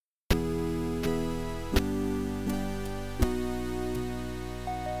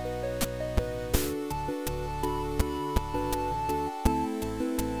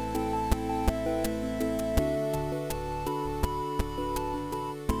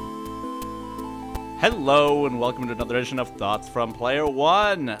Hello, and welcome to another edition of Thoughts from Player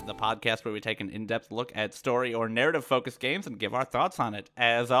One, the podcast where we take an in-depth look at story or narrative-focused games and give our thoughts on it.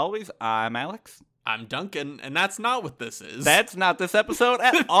 As always, I'm Alex. I'm Duncan, and that's not what this is. That's not this episode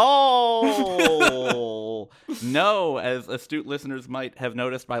at all. No, as astute listeners might have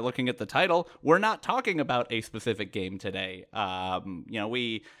noticed by looking at the title, we're not talking about a specific game today.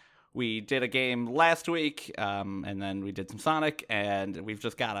 We did a game last week, and then we did some Sonic, and we've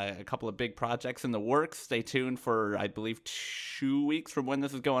just got a couple of big projects in the works. Stay tuned for, I believe, 2 weeks from when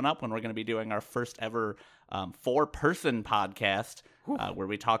this is going up, when we're going to be doing our first ever four-person podcast, where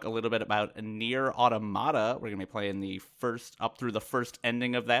we talk a little bit about Nier Automata. We're going to be playing up through the first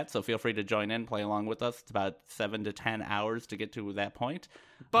ending of that, so feel free to join in, play along with us. It's about 7 to 10 hours to get to that point.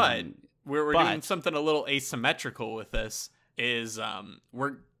 But we're doing something a little asymmetrical with this,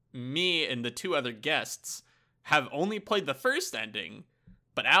 me and the two other guests have only played the first ending,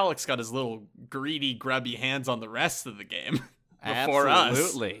 but Alex got his little greedy, grubby hands on the rest of the game before us.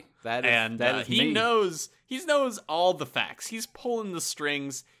 Absolutely. That is he me. knows all the facts. He's pulling the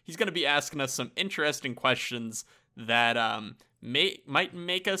strings. He's going to be asking us some interesting questions that might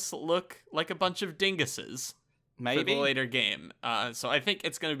make us look like a bunch of dinguses for the later game. So I think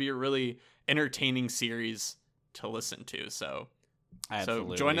it's going to be a really entertaining series to listen to. So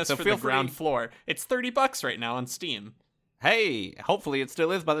Absolutely. join us for the ground floor. It's $30 right now on Steam. Hey, hopefully it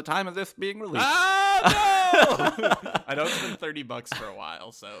still is by the time of this being released. Ah, no! I know it's been $30 for a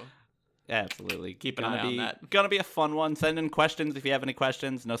while, so absolutely. keep an eye on that. Gonna be a fun one. Send in questions if you have any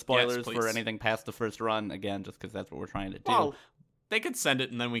questions. No spoilers Yes, for anything past the first run. Again, just because that's what we're trying to do. Well, they could send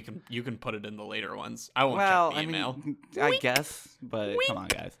it, and then you can put it in the later ones. I won't check the email. I guess, but come on,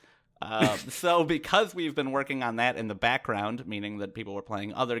 guys. So because we've been working on that in the background, meaning that people were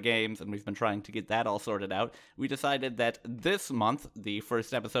playing other games and we've been trying to get that all sorted out, we decided that this month, the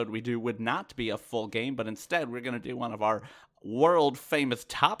first episode we do would not be a full game, but instead we're going to do one of our world-famous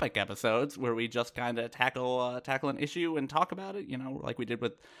topic episodes where we just kind of tackle an issue and talk about it, like we did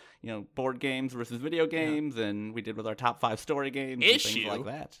with, board games versus video games, and we did with our top 5 story games and things like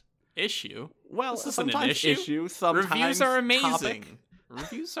that. Issue? Well, this sometimes isn't an issue. Sometimes reviews are amazing. Topic.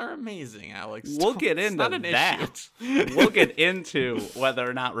 Reviews are amazing, Alex. We'll get into that. We'll get into whether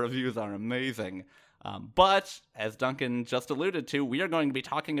or not reviews are amazing. But, as Duncan just alluded to, we are going to be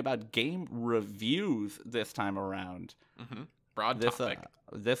talking about game reviews this time around. Mm-hmm. Broad topic.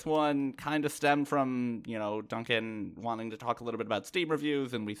 This one kind of stemmed from, Duncan wanting to talk a little bit about Steam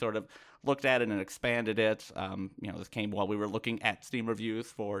reviews, and we sort of looked at it and expanded it. This came while we were looking at Steam reviews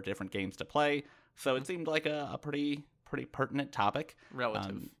for different games to play. So it seemed like a pretty pertinent topic.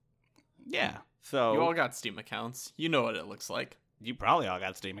 Relative. Yeah. So you all got Steam accounts. You know what it looks like. You probably all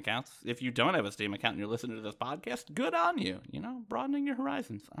got Steam accounts. If you don't have a Steam account and you're listening to this podcast, good on you. Broadening your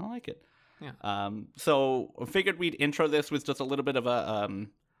horizons. I like it. Yeah. So I figured we'd intro this with just a little bit of a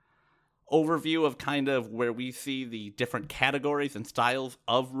overview of kind of where we see the different categories and styles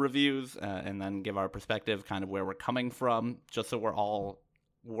of reviews, and then give our perspective, kind of where we're coming from, just so we're all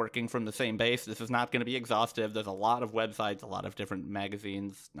working from the same base. This is not going to be exhaustive. There's a lot of websites, a lot of different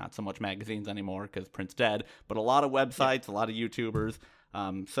magazines, not so much magazines anymore because print's dead, but a lot of websites, a lot of YouTubers.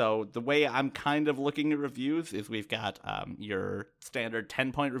 So the way I'm kind of looking at reviews is we've got your standard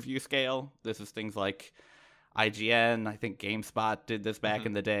 10-point review scale. This is things like IGN, I think GameSpot did this back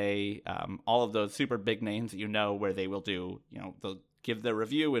in the day. All of those super big names that where they will do, they'll give their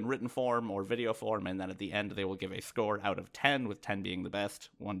review in written form or video form, and then at the end they will give a score out of 10, with 10 being the best,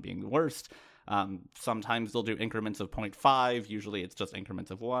 1 being the worst. Sometimes they'll do increments of 0.5. Usually it's just increments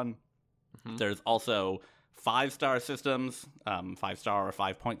of 1. There's also 5-star systems, 5-star or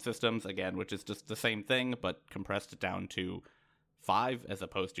 5-point systems, again, which is just the same thing, but compressed down to 5 as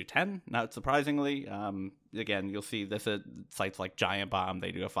opposed to 10, not surprisingly. Again, you'll see this at sites like Giant Bomb.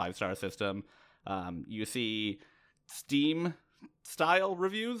 They do a 5-star system. You see Steam style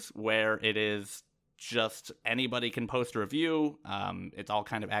reviews where it is just anybody can post a review. It's all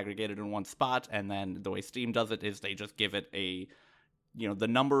kind of aggregated in one spot, and then the way Steam does it is they just give it the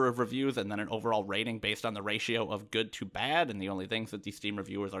number of reviews and then an overall rating based on the ratio of good to bad, and the only things that the Steam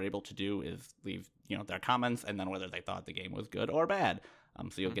reviewers are able to do is leave their comments and then whether they thought the game was good or bad.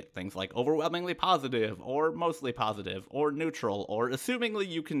 So you'll get things like overwhelmingly positive or mostly positive or neutral, or assumingly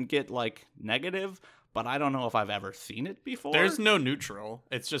you can get like negative, but I don't know if I've ever seen it before. There's no neutral.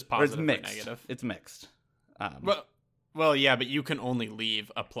 It's just positive or negative. It's mixed. Well, yeah, but you can only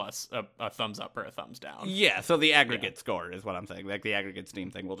leave a plus, a thumbs up or a thumbs down. Yeah, so the aggregate score is what I'm saying. Like the aggregate Steam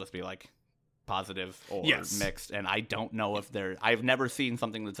thing will just be like positive or mixed, and I don't know if I've never seen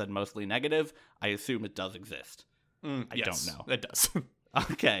something that said mostly negative. I assume it does exist. I don't know. It does.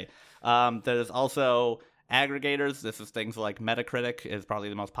 Okay. There's also aggregators. This is things like Metacritic is probably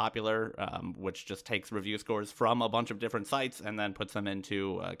the most popular, which just takes review scores from a bunch of different sites and then puts them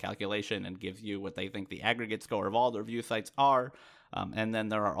into a calculation and gives you what they think the aggregate score of all the review sites are. And then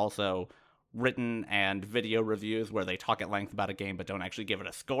there are also written and video reviews where they talk at length about a game but don't actually give it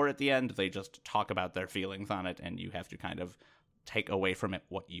a score at the end. They just talk about their feelings on it, and you have to kind of take away from it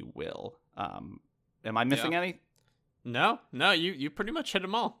what you will. Am I missing any? No, you pretty much hit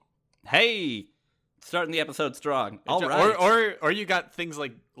them all. Hey, starting the episode strong. All right. Or you got things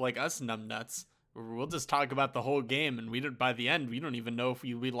like us numbnuts. We'll just talk about the whole game, and by the end we don't even know if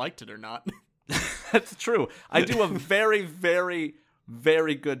we liked it or not. That's true. I do a very, very,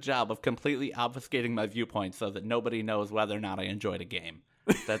 very good job of completely obfuscating my viewpoint so that nobody knows whether or not I enjoyed a game.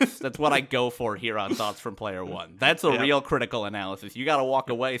 That's what I go for here on Thoughts from Player One. That's a real critical analysis. You got to walk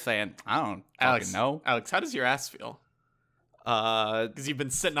away saying, I don't fucking know. Alex, how does your ass feel? Because you've been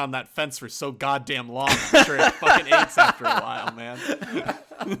sitting on that fence for so goddamn long. I'm sure it fucking aches after a while, man.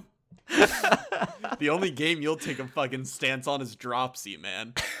 The only game you'll take a fucking stance on is Dropsy,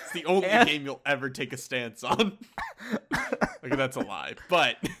 man. It's the only game you'll ever take a stance on. Okay, that's a lie,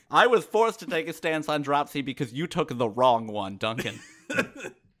 but I was forced to take a stance on Dropsy because you took the wrong one, Duncan.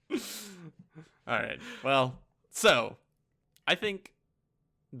 All right. Well, so I think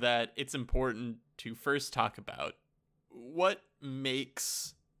that it's important to first talk about what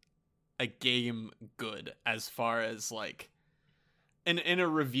makes a game good, as far as like in a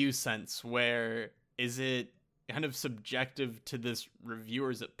review sense. Where is it kind of subjective to this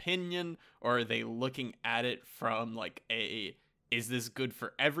reviewer's opinion, or are they looking at it from like is this good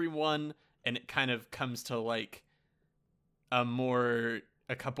for everyone? And it kind of comes to like a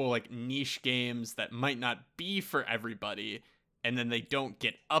couple like niche games that might not be for everybody, and then they don't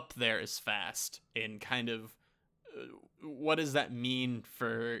get up there as fast. And kind of what does that mean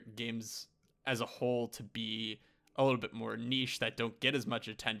for games as a whole to be a little bit more niche, that don't get as much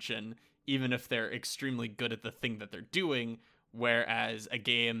attention, even if they're extremely good at the thing that they're doing, whereas a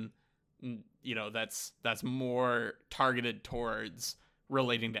game, you know, that's more targeted towards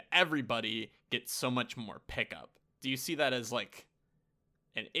relating to everybody gets so much more pickup. Do you see that as like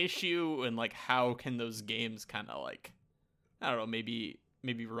an issue, and like how can those games kind of like, I don't know, maybe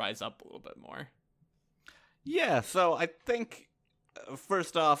rise up a little bit more? Yeah, so I think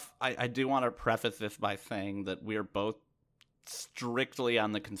first off, I do want to preface this by saying that we're both strictly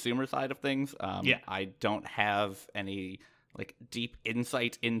on the consumer side of things. I don't have any like deep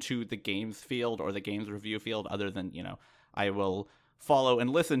insight into the games field or the games review field, other than, you know, I will follow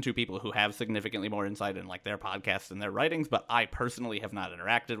and listen to people who have significantly more insight in like their podcasts and their writings, but I personally have not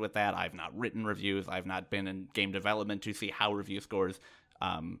interacted with that. I've not written reviews. I've not been in game development to see how review scores,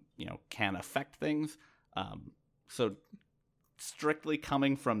 can affect things. So strictly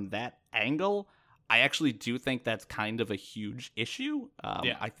coming from that angle, I actually do think that's kind of a huge issue.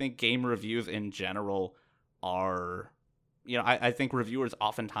 I think game reviews in general are, I think reviewers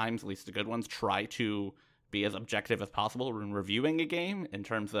oftentimes, at least the good ones, try to be as objective as possible when reviewing a game in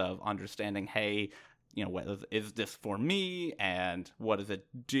terms of understanding, hey, is this for me, and what does it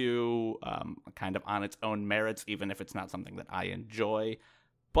do kind of on its own merits, even if it's not something that I enjoy.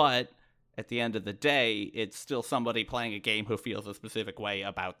 But at the end of the day, it's still somebody playing a game who feels a specific way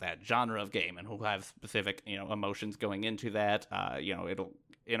about that genre of game and who have specific, emotions going into that. It'll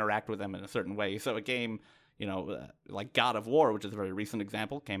interact with them in a certain way. So a game, like God of War, which is a very recent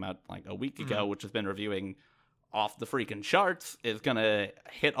example, came out like a week ago, which has been reviewing off the freaking charts, is going to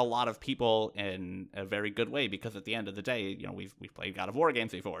hit a lot of people in a very good way, because at the end of the day, we've played God of War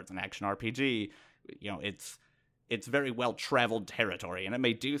games before. It's an action RPG. It's very well-traveled territory, and it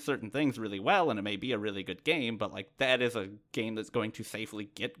may do certain things really well, and it may be a really good game, but like that is a game that's going to safely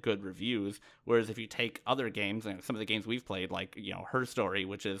get good reviews. Whereas if you take other games, and some of the games we've played, like, Her Story,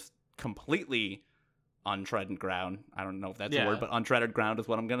 which is completely untreaded ground. I don't know if that's a word, but untreaded ground is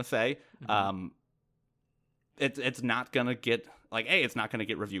what I'm going to say. Mm-hmm. It's not going to get, like, it's not going to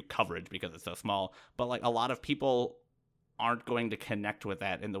get review coverage because it's so small, but like a lot of people aren't going to connect with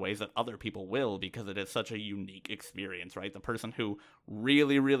that in the ways that other people will, because it is such a unique experience, right? The person who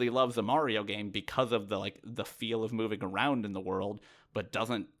really, really loves a Mario game because of the feel of moving around in the world, but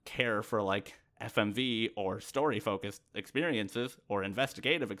doesn't care for like FMV or story-focused experiences or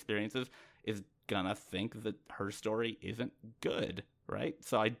investigative experiences, is gonna think that Her Story isn't good, right?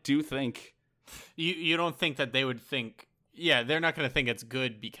 So I do think... You don't think that they would think... Yeah, they're not gonna think it's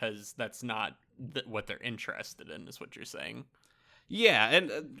good because that's not what they're interested in, is what you're saying. Yeah, and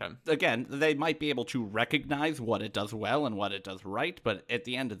Okay. again, they might be able to recognize what it does well and what it does right, but at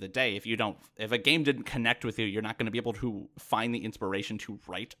the end of the day, if a game didn't connect with you, you're not going to be able to find the inspiration to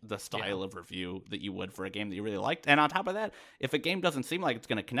write the style of review that you would for a game that you really liked. And on top of that, if a game doesn't seem like it's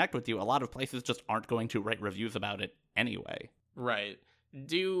going to connect with you, a lot of places just aren't going to write reviews about it anyway. Right.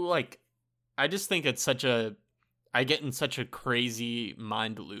 I just think I get in such a crazy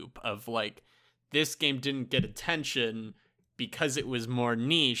mind loop of like, this game didn't get attention because it was more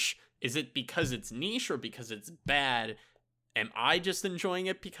niche. Is it because it's niche or because it's bad? Am I just enjoying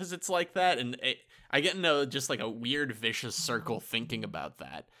it because it's like that? And I get into just like a weird vicious circle thinking about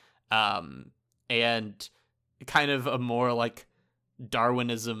that. And kind of a more like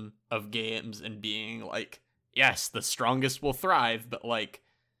Darwinism of games and being like, yes, the strongest will thrive,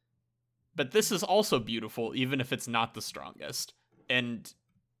 but this is also beautiful even if it's not the strongest. And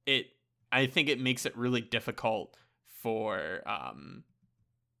I think it makes it really difficult for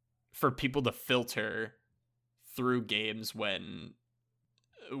people to filter through games when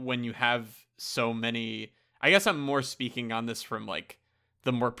you have so many. I guess I'm more speaking on this from like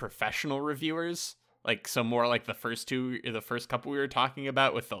the more professional reviewers, like so more like the first couple we were talking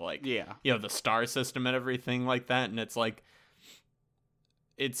about with the like, the star system and everything like that. And it's like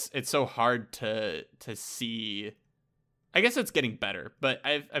it's so hard to see. I guess it's getting better, but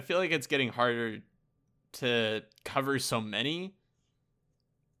I feel like it's getting harder to cover so many.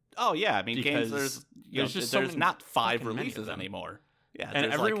 Oh yeah, I mean, games there's not 5 releases anymore. Yeah,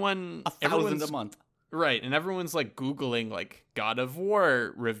 and everyone like 1,000 a month. Right, and everyone's like Googling like God of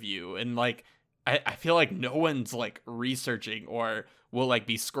War review, and like I feel like no one's like researching or will like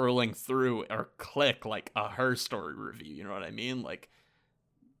be scrolling through or click like a Her Story review. You know what I mean? Like,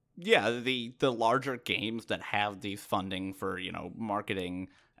 yeah, the larger games that have these funding for, marketing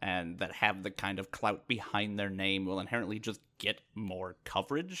and that have the kind of clout behind their name will inherently just get more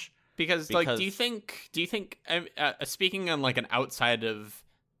coverage. Because like, do you think speaking on like an outside of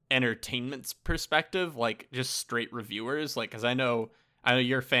entertainment's perspective, like just straight reviewers, like, because I know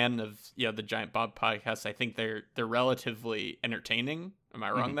you're a fan of the Giant Bob podcast. I think they're relatively entertaining. Am I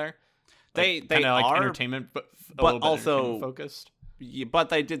wrong there? Like, they are like entertainment, but also focused. Yeah, but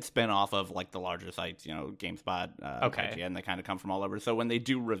they did spin off of like the larger sites, GameSpot, IGN. They kind of come from all over. So when they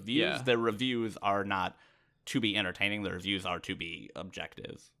do reviews, their reviews are not to be entertaining. Their reviews are to be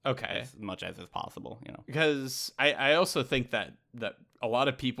objective. Okay, as much as is possible, Because I also think that a lot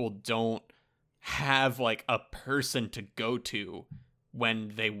of people don't have like a person to go to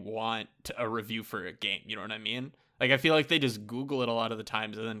when they want a review for a game. You know what I mean? Like, I feel like they just Google it a lot of the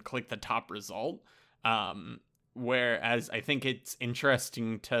times and then click the top result. Whereas I think it's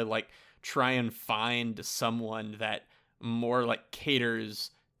interesting to like try and find someone that more like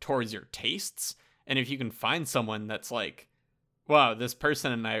caters towards your tastes. And if you can find someone that's like, wow, this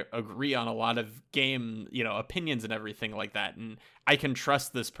person and I agree on a lot of game, opinions and everything like that, and I can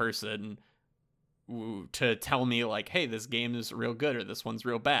trust this person to tell me like, hey, this game is real good or this one's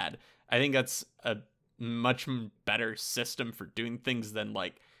real bad. I think that's a much better system for doing things than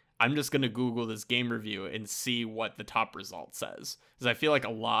like, I'm just going to Google this game review and see what the top result says. Because I feel like a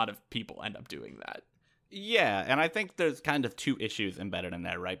lot of people end up doing that. Yeah, and I think there's kind of 2 issues embedded in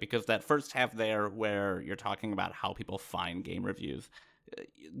there, right? Because that first half there where you're talking about how people find game reviews,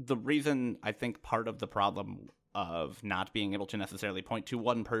 the reason I think part of the problem of not being able to necessarily point to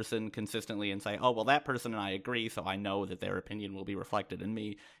one person consistently and say, oh, well, that person and I agree, so I know that their opinion will be reflected in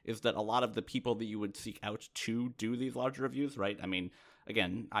me, is that a lot of the people that you would seek out to do these larger reviews, right? I mean,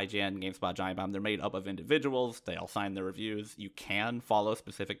 again, IGN, GameSpot, Giant Bomb, they're made up of individuals. They all sign their reviews. You can follow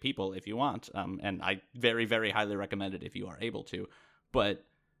specific people if you want, and I very, very highly recommend it if you are able to. But,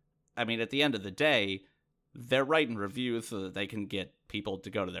 I mean, at the end of the day, they're writing reviews so that they can get people to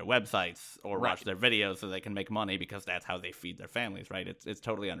go to their websites or watch their videos so they can make money because that's how they feed their families, right? It's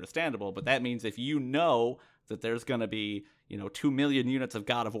totally understandable, but that means if you know that there's going to be, 2 million units of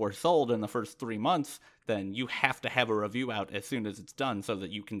God of War sold in the first 3 months, then you have to have a review out as soon as it's done so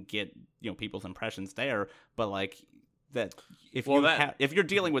that you can get, people's impressions there. But like that, if you're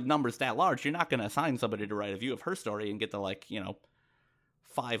dealing with numbers that large, you're not going to assign somebody to write a review of Her Story and get the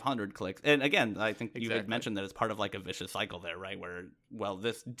 500 clicks. And again, I think you had mentioned that it's part of like a vicious cycle there, right? Where, well,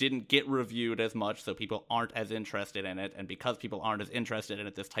 this didn't get reviewed as much, so people aren't as interested in it. And because people aren't as interested in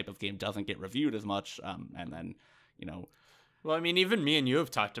it, this type of game doesn't get reviewed as much. And then, Well, I mean, even me and you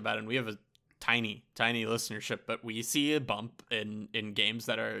have talked about it, and we have a tiny listenership, but we see a bump in games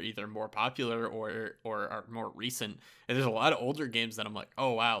that are either more popular or are more recent. And there's a lot of older games that I'm like,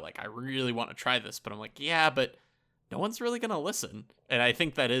 oh, wow, like I really want to try this. But I'm like, yeah, but no one's really going to listen. And I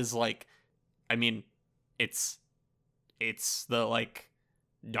think that is like, I mean, it's it's the like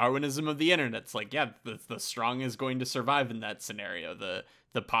Darwinism of the internet. It's like, yeah, the strong is going to survive in that scenario.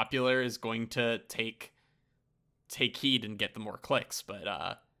 The popular is going to take heed and get the more clicks,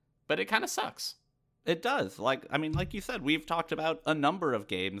 but it kind of sucks. It does. Like, I mean, like you said, we've talked about a number of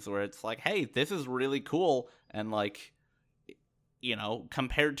games where it's like, hey, this is really cool, and like, you know,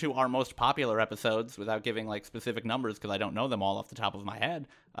 compared to our most popular episodes, without giving like specific numbers because I don't know them all off the top of my head,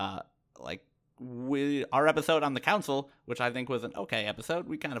 like our episode on the council, which I think was an okay episode,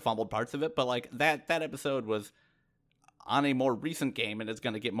 we kind of fumbled parts of it, but like that episode was on a more recent game and it's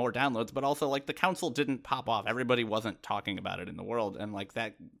going to get more downloads, but also like the council didn't pop off. Everybody wasn't talking about it in the world, and like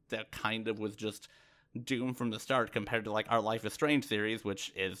that kind of was just doomed from the start compared to like our Life is Strange series,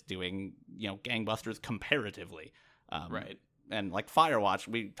 which is doing, you know, gangbusters comparatively. Right. And like Firewatch,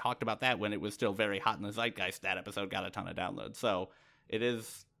 we talked about that when it was still very hot in the zeitgeist. That episode got a ton of downloads. So it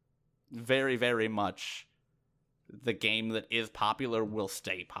is very, very much the game that is popular will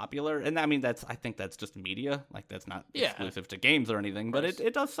stay popular. And I mean, I think that's just media. Like, that's not exclusive to games or anything, but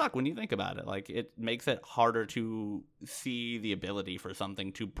it does suck when you think about it. Like, it makes it harder to see the ability for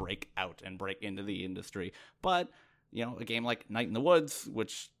something to break out and break into the industry. But, you know, a game like Night in the Woods,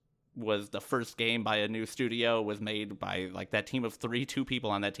 which was the first game by a new studio, was made by like that team of 3. 2 people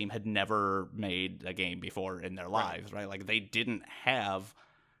on that team had never made a game before in their lives, right? Like, they didn't have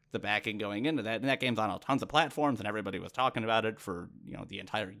the backing going into that, and that game's on tons of platforms, and everybody was talking about it for, you know, the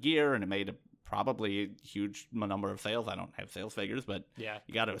entire year, and it made probably a huge number of sales. I don't have sales figures, but yeah,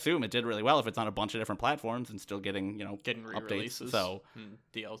 you got to assume it did really well if it's on a bunch of different platforms and still getting, you know, getting re-releases. So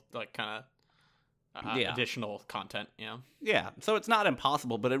DL, like kind of additional content. Yeah, so it's not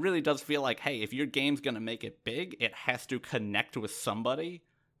impossible, but it really does feel like, hey, if your game's gonna make it big, it has to connect with somebody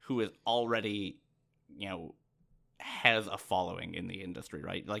who is already, you know, has a following in the industry,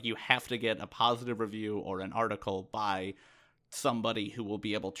 right? Like, you have to get a positive review or an article by somebody who will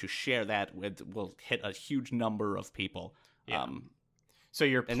be able to share that will hit a huge number of people. Yeah. So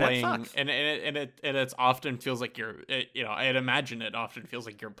you're playing, and it often feels like I'd imagine it often feels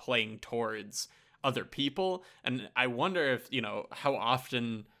like you're playing towards other people, and I wonder if, you know, how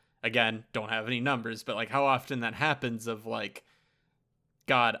often, again, don't have any numbers, but like how often that happens of like,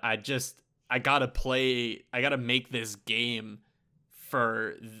 God, I gotta make this game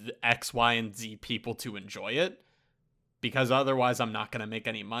for the X, Y, and Z people to enjoy it, because otherwise I'm not gonna make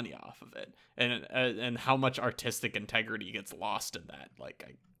any money off of it. And how much artistic integrity gets lost in that?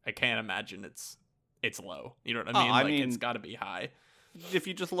 Like, I can't imagine it's low. You know what I mean? It's gotta be high. If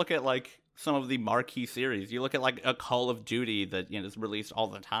you just look at like some of the marquee series, you look at like a Call of Duty that, you know, is released all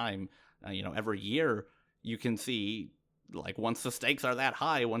the time, you know, every year, you can see, like, once the stakes are that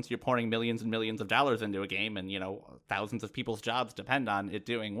high, once you're pouring millions and millions of dollars into a game and, you know, thousands of people's jobs depend on it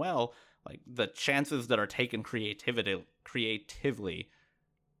doing well, like, the chances that are taken creatively,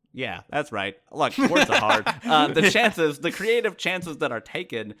 yeah, that's right. Look, words are hard. The creative chances that are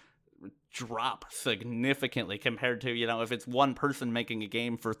taken drop significantly compared to, you know, if it's one person making a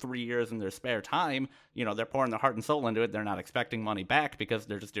game for 3 years in their spare time, you know, they're pouring their heart and soul into it, they're not expecting money back because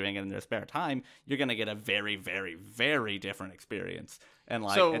they're just doing it in their spare time, you're going to get a very, very, very different experience. And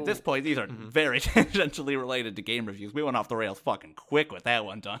like, at this point, these are very tangentially related to game reviews. We went off the rails fucking quick with that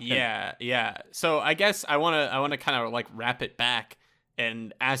one, Duncan. Yeah. So I guess I want to kind of like wrap it back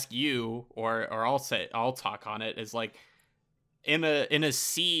and ask you, or I'll talk on it, is like, in a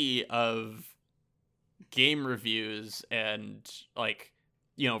sea of game reviews and, like,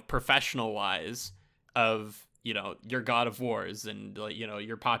 you know, professional wise, of, you know, your God of Wars and, like, you know,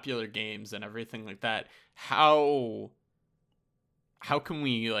 your popular games and everything like that, how can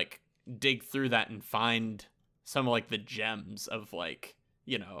we like dig through that and find some of like the gems of, like,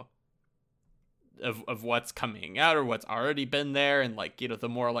 you know, of what's coming out or what's already been there, and, like, you know, the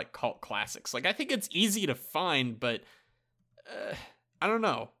more like cult classics? Like, I think it's easy to find, but I don't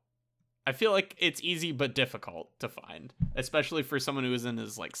know. I feel like it's easy but difficult to find, especially for someone who isn't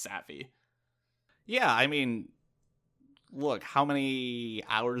as, like, savvy. Yeah, I mean, look, how many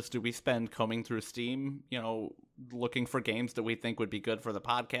hours do we spend combing through Steam, you know, looking for games that we think would be good for the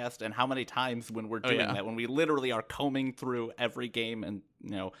podcast? And how many times when we're doing that, when we literally are combing through every game and,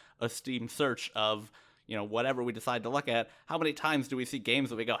 you know, a Steam search of, you know, whatever we decide to look at, how many times do we see games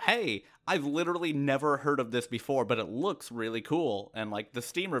that we go, hey, I've literally never heard of this before, but it looks really cool? And, like, the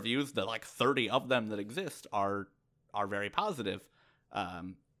Steam reviews, the, like, 30 of them that exist are very positive.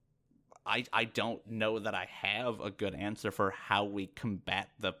 I don't know that I have a good answer for how we combat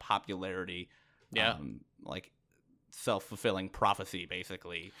the popularity. Yeah. Like, self-fulfilling prophecy,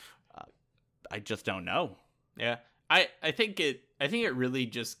 basically. I just don't know. Yeah. I think it really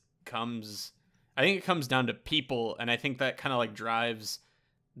just comes I think it comes down to people, and I think that kind of like drives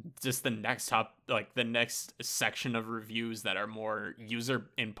just the next section of reviews that are more user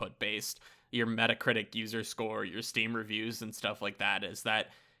input based. Your Metacritic user score, your Steam reviews and stuff like that, is that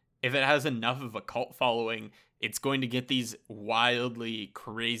if it has enough of a cult following, it's going to get these wildly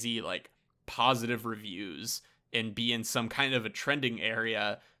crazy like positive reviews and be in some kind of a trending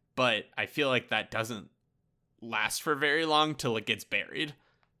area. But I feel like that doesn't last for very long till it gets buried.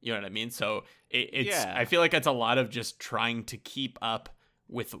 You know what I mean? So I feel like it's a lot of just trying to keep up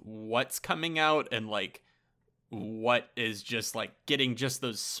with what's coming out and like what is just like getting just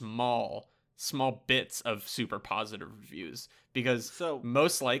those small bits of super positive reviews, because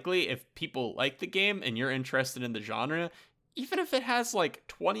most likely if people like the game and you're interested in the genre, even if it has like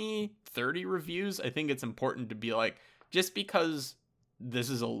 20-30 reviews, I think it's important to be like, just because this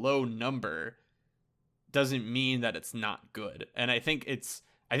is a low number doesn't mean that it's not good. And I think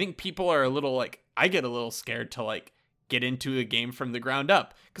people are a little like, I get a little scared to like get into a game from the ground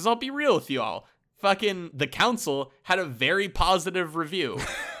up, because I'll be real with you all, fucking The Council had a very positive review.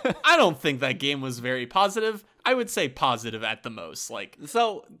 I don't think that game was very positive. I would say positive at the most. Like,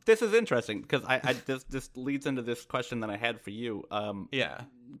 so this is interesting because this leads into this question that I had for you. Yeah,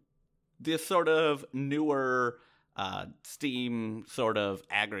 this sort of newer Steam sort of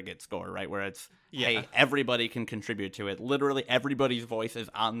aggregate score, right? Where it's, hey, everybody can contribute to it. Literally everybody's voice is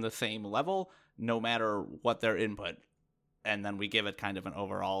on the same level, no matter what their input. And then we give it kind of an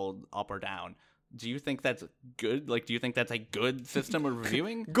overall up or down. Do you think that's good? Like, do you think that's a good system of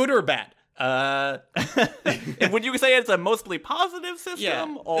reviewing? Good or bad? Would you say it's a mostly positive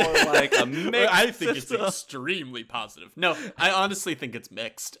system or like a mixed I think system? It's extremely positive. No, I honestly think it's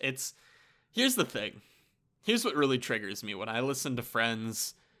mixed. Here's the thing. Here's what really triggers me when I listen to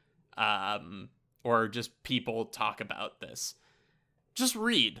friends or just people talk about this. Just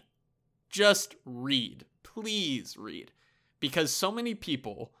read. Just read. Please read. Because so many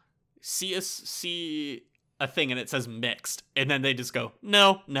people see a thing and it says mixed, and then they just go,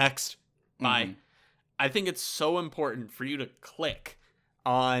 no, next, bye. Mm-hmm. I think it's so important for you to click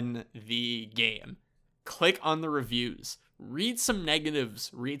on the game, click on the reviews, read some negatives,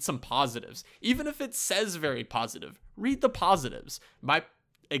 read some positives. Even if it says very positive, read the positives. My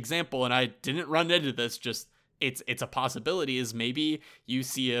example, and I didn't run into this, just it's a possibility, is maybe you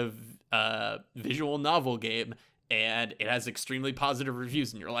see a visual novel game and it has extremely positive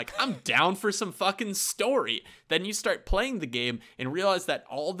reviews, and you're like, I'm down for some fucking story. Then you start playing the game and realize that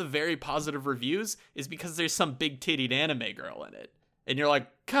all the very positive reviews is because there's some big-tittied anime girl in it. And you're like,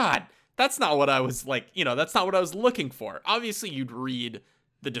 God, that's not what I was like, that's not what I was looking for. Obviously, you'd read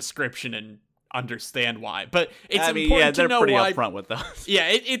the description and understand why, but it's important to know why. They're pretty upfront with those. Yeah,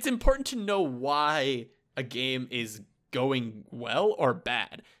 it's important to know why a game is going well or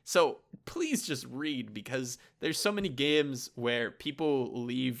bad. So please just read, because there's so many games where people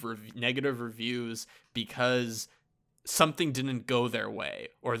leave negative reviews because something didn't go their way,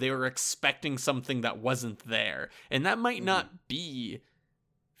 or they were expecting something that wasn't there, and that might not be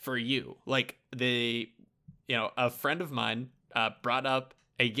for you. Like a friend of mine brought up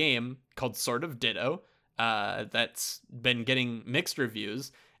a game called Sort of Ditto that's been getting mixed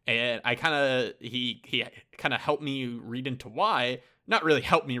reviews. And he kind of helped me read into why. Not really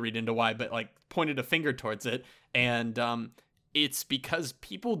helped me read into why, but like pointed a finger towards it. And it's because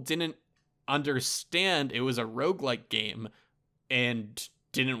people didn't understand it was a roguelike game and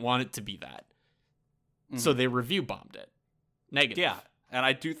didn't want it to be that. Mm-hmm. So they review bombed it. Negative. Yeah. And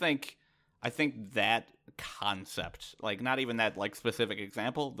I think that concept, like not even that like specific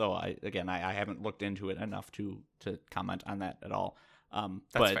example, though I haven't looked into it enough to comment on that at all. That's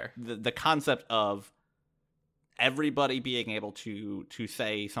but fair. The concept of everybody being able to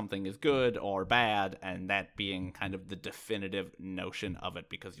say something is good or bad, and that being kind of the definitive notion of it,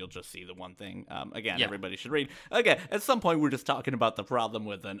 because you'll just see the one thing. Everybody should read. Again, at some point we're just talking about the problem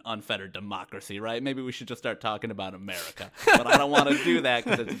with an unfettered democracy, right? Maybe we should just start talking about America. But I don't want to do that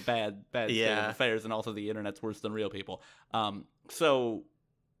because it's bad state of affairs, and also the internet's worse than real people. So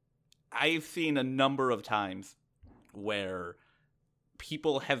I've seen a number of times where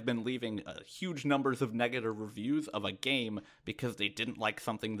people have been leaving huge numbers of negative reviews of a game because they didn't like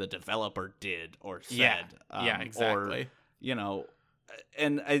something the developer did or said. Exactly. Or,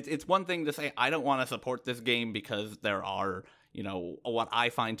 and it's one thing to say, I don't want to support this game because there are, what I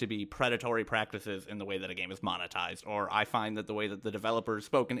find to be predatory practices in the way that a game is monetized, or I find that the way that the developers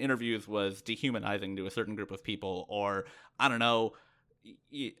spoke in interviews was dehumanizing to a certain group of people, or, I don't know,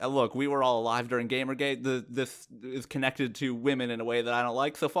 look, we were all alive during Gamergate. This is connected to women in a way that I don't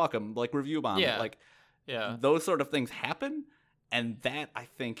like, so fuck them. Like, review bomb. Yeah. Those sort of things happen, and that, I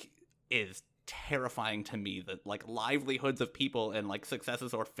think, is terrifying to me that like livelihoods of people and like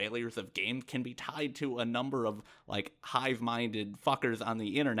successes or failures of games can be tied to a number of like hive-minded fuckers on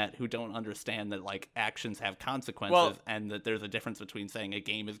the internet who don't understand that like actions have consequences, and that there's a difference between saying a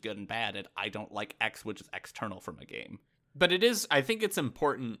game is good and bad and I don't like X, which is external from a game. But I think it's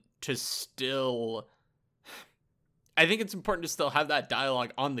important to still have that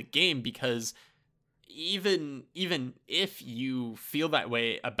dialogue on the game, because even if you feel that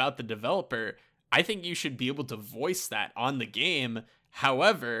way about the developer, I think you should be able to voice that on the game.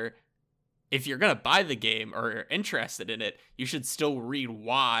 However, if you're going to buy the game or are interested in it, you should still read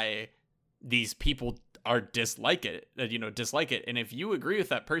why these people are dislike it. And if you agree with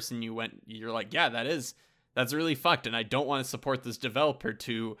that person, you're like, yeah, that's really fucked, and I don't want to support this developer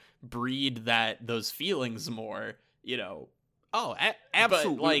to breed those feelings more, Oh,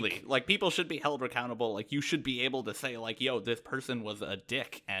 absolutely. Like, people should be held accountable. Like, you should be able to say, like, yo, this person was a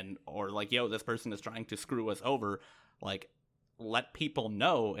dick, or like, yo, this person is trying to screw us over. Like, let people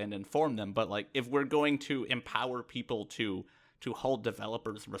know and inform them. But like, if we're going to empower people to hold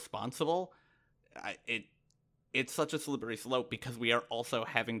developers responsible, it's such a slippery slope, because we are also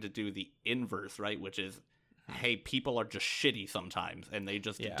having to do the inverse, right? Which is, hey, people are just shitty sometimes, and they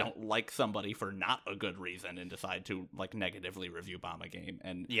just don't like somebody for not a good reason and decide to like negatively review bomb a game.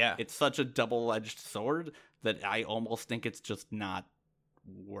 And it's such a double-edged sword that I almost think it's just not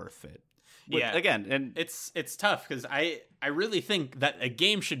worth it. Again, and it's tough, because I really think that a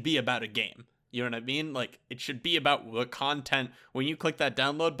game should be about a game. You know what I mean? Like, it should be about the content. When you click that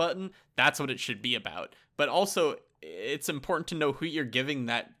download button, that's what it should be about. But also, it's important to know who you're giving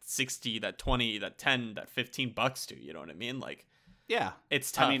that 60, that 20, that 10, that $15 to. You know what I mean? Like, yeah,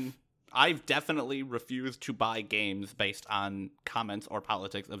 it's tough. I mean, I've definitely refused to buy games based on comments or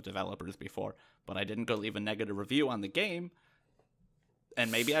politics of developers before, but I didn't go leave a negative review on the game.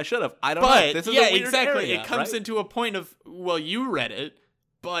 And maybe I should have. I don't know. This is a weird area, it comes right? into a point of, well, you read it,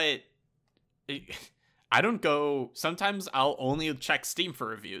 but I don't go. Sometimes I'll only check Steam for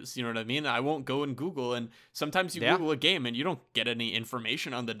reviews. You know what I mean? I won't go and Google. And sometimes you Google a game and you don't get any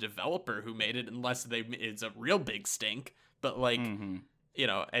information on the developer who made it, unless it's a real big stink. But like,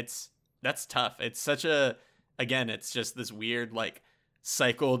 that's tough. It's such it's just this weird like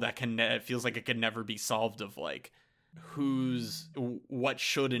cycle that it feels like it can never be solved, of like what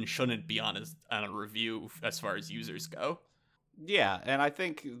should and shouldn't be on a review as far as users go. Yeah, and I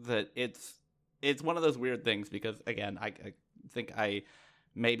think that it's one of those weird things, because again, I think I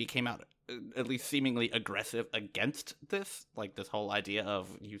maybe came out at least seemingly aggressive against this, like this whole idea of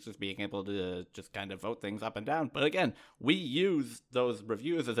users being able to just kind of vote things up and down. But again, we use those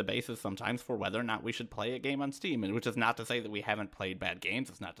reviews as a basis sometimes for whether or not we should play a game on Steam, and which is not to say that we haven't played bad games.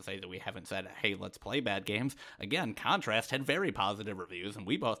 It's not to say that we haven't said, hey, let's play bad games. Again, Contrast had very positive reviews, and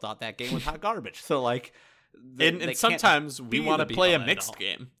we both thought that game was hot garbage. So like, and sometimes we want to play a mixed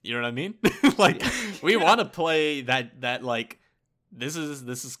game. You know what I mean? Like, we want to play that like, this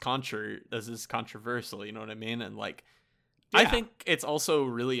is controversial. You know what I mean? And like, I think it's also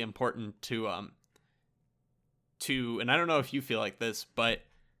really important to and I don't know if you feel like this, but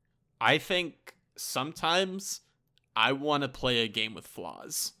I think sometimes I want to play a game with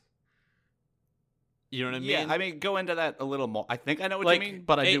flaws. You know what I mean? Yeah, I mean, go into that a little more. I think I know what you mean,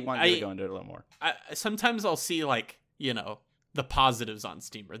 but I do want you to go into it a little more. Sometimes I'll see, like, the positives on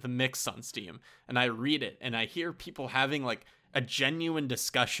Steam or the mix on Steam, and I read it, and I hear people having, like, a genuine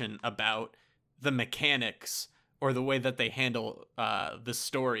discussion about the mechanics or the way that they handle the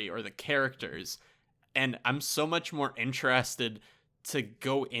story or the characters, and I'm so much more interested to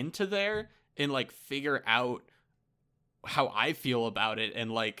go into there and, like, figure out how I feel about it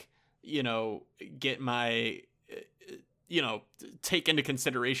and, like, get my, take into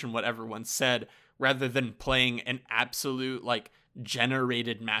consideration what everyone said, rather than playing an absolute, like,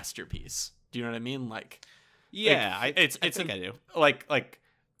 generated masterpiece. Do you know what I mean? Like, yeah, I think I do.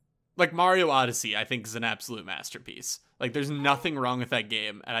 Like Mario Odyssey, I think, is an absolute masterpiece. Like, there's nothing wrong with that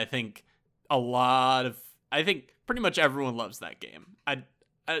game, and I think pretty much everyone loves that game. I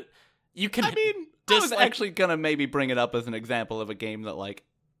was actually gonna maybe bring it up as an example of a game that, like,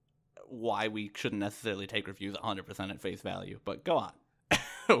 why we shouldn't necessarily take reviews 100% at face value, but go on.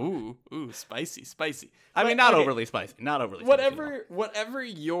 ooh, spicy. I mean, not overly spicy. Whatever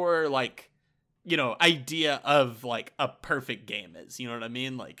your, like, idea of, like, a perfect game is, you know what I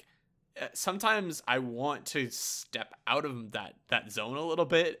mean? Like, sometimes I want to step out of that zone a little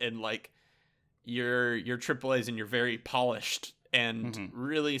bit, and, like, your AAAs and you're very polished, and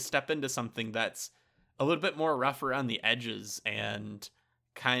really step into something that's a little bit more rough around the edges, and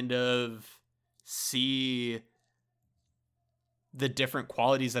kind of see the different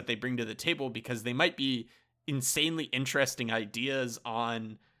qualities that they bring to the table, because they might be insanely interesting ideas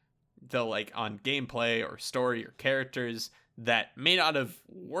on on gameplay or story or characters that may not have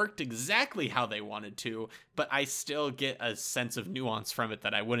worked exactly how they wanted to, but I still get a sense of nuance from it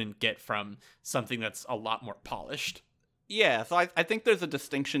that I wouldn't get from something that's a lot more polished. Yeah, so I think there's a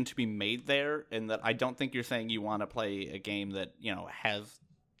distinction to be made there, in that I don't think you're saying you want to play a game that, has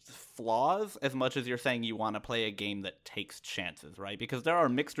flaws as much as you're saying you want to play a game that takes chances, right? Because there are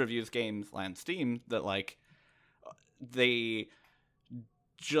mixed reviews games on Steam that, they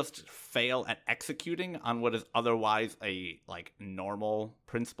just fail at executing on what is otherwise a normal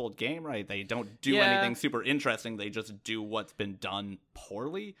principled game, right? They don't do anything super interesting. They just do what's been done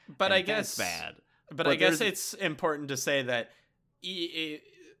poorly. But I guess bad. But I guess it's important to say that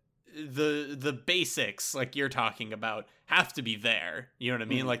the basics, like you're talking about, have to be there. You know what I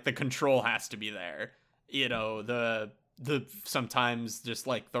mean? Mm-hmm. Like the control has to be there. The sometimes just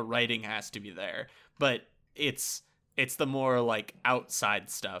the writing has to be there. But it's the more outside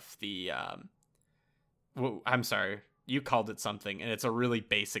stuff. I'm sorry, you called it something, and it's a really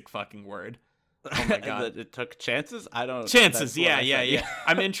basic fucking word. Oh my god! That it took chances. I don't chances. Yeah.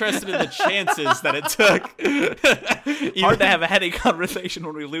 I'm interested in the chances that it took. Hard to have a heady conversation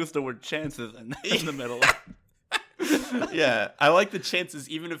when we lose the word chances in the middle. Yeah, I like the chances,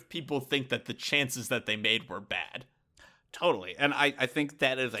 even if people think that the chances that they made were bad. Totally. And I think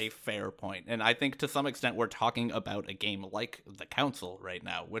that is a fair point. And I think to some extent we're talking about a game like The Council right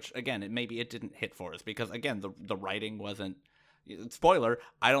now, which, again, maybe it didn't hit for us because, again, the writing wasn't... Spoiler,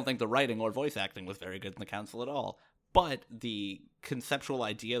 I don't think the writing or voice acting was very good in The Council at all. But the conceptual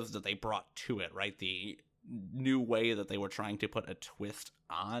ideas that they brought to it, right? The new way that they were trying to put a twist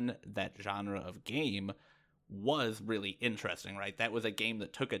on that genre of game was really interesting, right? That was a game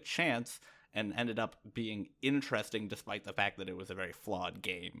that took a chance and ended up being interesting despite the fact that it was a very flawed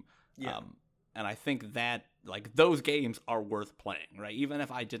game. Yeah. And I think that, those games are worth playing, right? Even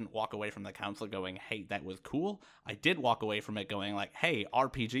if I didn't walk away from The Council going, hey, that was cool, I did walk away from it going hey,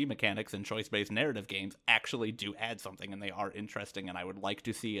 RPG mechanics and choice-based narrative games actually do add something, and they are interesting, and I would like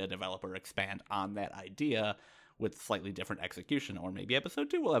to see a developer expand on that idea with slightly different execution, or maybe episode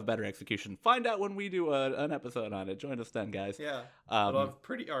 2 will have better execution. Find out when we do an episode on it. Join us then, guys. Yeah, it'll have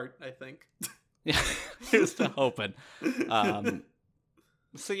pretty art, I think. Yeah, here's to hoping.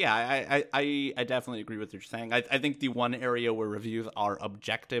 So yeah, I definitely agree with what you're saying. I think the one area where reviews are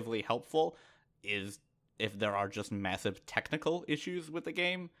objectively helpful is if there are just massive technical issues with the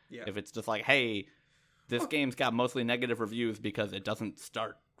game. Yeah. If it's just hey, this game's got mostly negative reviews because it doesn't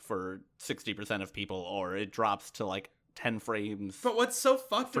start for 60% of people, or it drops to 10 frames. But what's so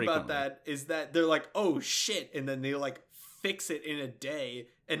fucked frequently about that is that they're oh shit, and then they fix it in a day,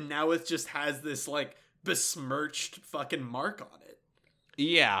 and now it just has this besmirched fucking mark on it.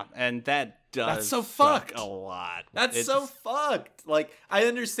 Yeah, and that's so fucked a lot. That's so fucked. I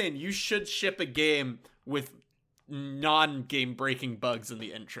understand you should ship a game with non-game breaking bugs in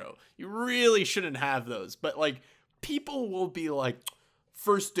the intro. You really shouldn't have those. But people will be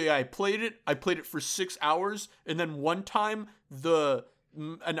first day I played it for 6 hours, and then one time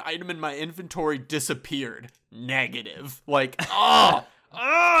an item in my inventory disappeared. Negative. That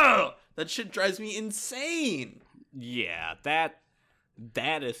shit drives me insane. Yeah,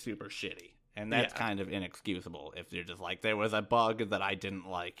 that is super shitty. And that's kind of inexcusable if you're just there was a bug that I didn't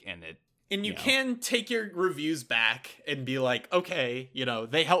like, and it... And you can take your reviews back and be okay,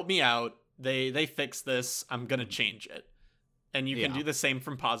 they helped me out. They fixed this. I'm going to change it. And you can do the same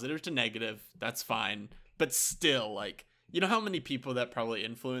from positive to negative. That's fine. But still, you know how many people that probably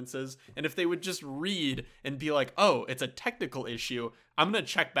influences? And if they would just read and be oh, it's a technical issue, I'm going to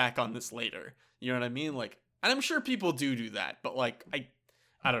check back on this later. You know what I mean? And I'm sure people do that. But, I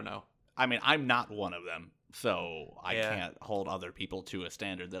don't know. I mean, I'm not one of them. So I can't hold other people to a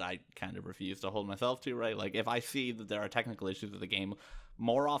standard that I kind of refuse to hold myself to, right? If I see that there are technical issues with the game,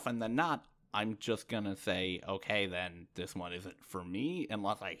 more often than not, I'm just going to say, okay, then this one isn't for me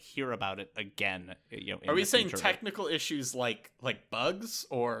unless I hear about it again. Are we saying technical issues like bugs,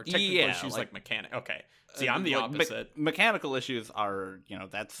 or technical issues like mechanic? Okay. See, I'm the opposite. Mechanical issues are,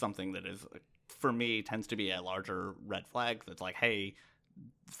 that's something that is, for me, tends to be a larger red flag. That's hey,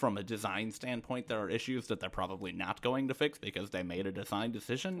 from a design standpoint, there are issues that they're probably not going to fix because they made a design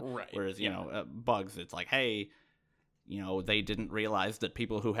decision. Right. Whereas, bugs, it's hey, they didn't realize that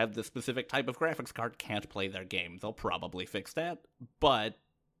people who have this specific type of graphics card can't play their game. They'll probably fix that. But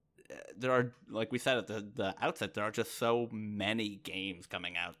there are, like we said at the outset, there are just so many games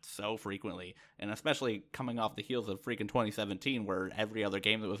coming out so frequently, and especially coming off the heels of freaking 2017, where every other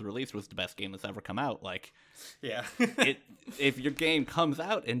game that was released was the best game that's ever come out. Like, yeah, if your game comes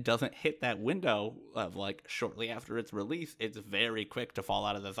out and doesn't hit that window of like shortly after its release, it's very quick to fall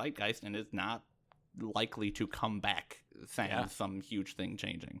out of the zeitgeist, and is not likely to come back sans some huge thing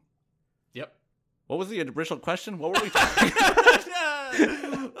changing. Yep. What was the original question? What were we talking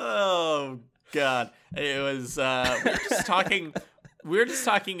Oh God. It was we were just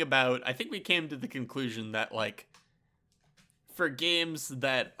talking about, I think we came to the conclusion that like for games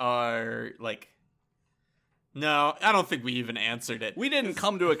that are like, no, I don't think we even answered it. We didn't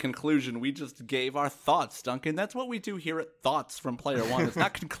come to a conclusion. We just gave our thoughts, Duncan. That's what we do here at Thoughts from Player One. It's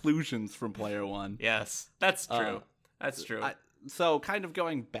not conclusions from Player One. Yes, that's true. That's true. So kind of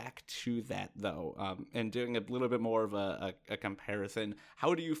going back to that, though, and doing a little bit more of a comparison,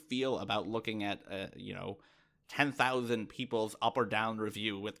 how do you feel about looking at, 10,000 people's up or down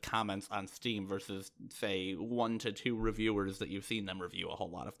review with comments on Steam versus, say, 1 to 2 reviewers that you've seen them review a whole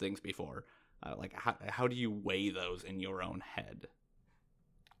lot of things before? Like, how do you weigh those in your own head?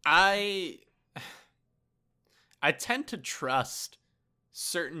 I tend to trust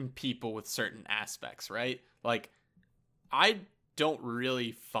certain people with certain aspects, right? Like, I don't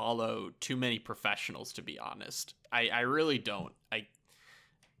really follow too many professionals, to be honest. I really don't. I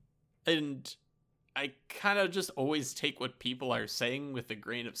kind of just always take what people are saying with a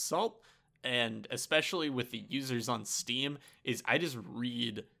grain of salt, and especially with the users on Steam, is I just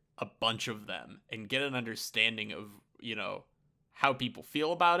read a bunch of them and get an understanding of, how people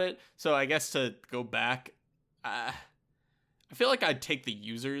feel about it. So I guess to go back, I feel like I'd take the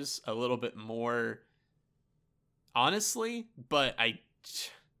users a little bit more honestly, but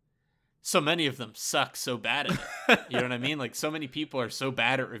so many of them suck so bad at it. You know what I mean? Like, so many people are so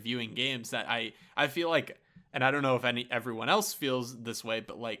bad at reviewing games that I feel like, and I don't know if everyone else feels this way,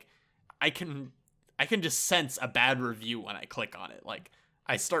 but like I can just sense a bad review when I click on it. Like,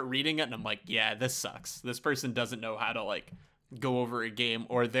 I start reading it and I'm like, yeah, this sucks. This person doesn't know how to like go over a game,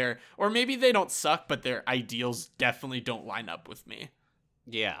 or maybe they don't suck, but their ideals definitely don't line up with me.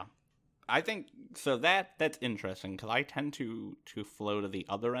 Yeah. I think so. That's interesting, because I tend to flow to the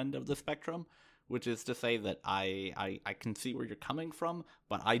other end of the spectrum, which is to say that I can see where you're coming from,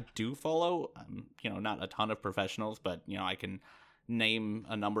 but I do follow, not a ton of professionals, but I can name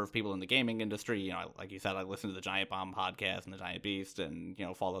a number of people in the gaming industry. Like you said, I listen to the Giant Bomb podcast and the Giant Beast, and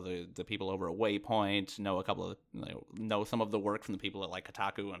follow the people over at Waypoint. Know a couple of know some of the work from the people at like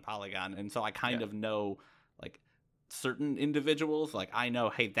Kotaku and Polygon, and so I kind of know like certain individuals. Like, I know,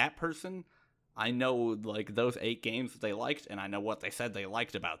 hey, that person, I know like those 8 games that they liked, and I know what they said they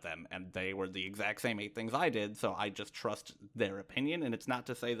liked about them, and they were the exact same 8 things I did, so I just trust their opinion. And it's not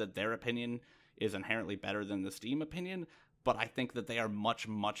to say that their opinion is inherently better than the Steam opinion, but I think that they are much,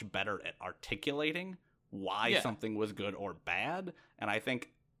 much better at articulating why something was good or bad. And I think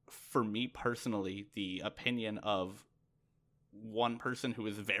for me personally, the opinion of one person who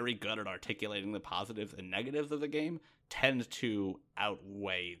is very good at articulating the positives and negatives of the game tend to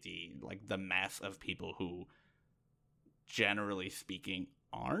outweigh the mass of people who, generally speaking,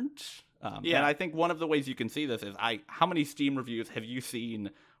 aren't. And I think one of the ways you can see this is how many Steam reviews have you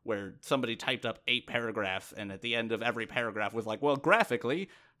seen where somebody typed up 8 paragraphs, and at the end of every paragraph was like, well, graphically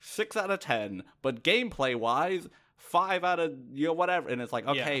 6 out of 10, but gameplay wise 5 out of whatever. And it's like,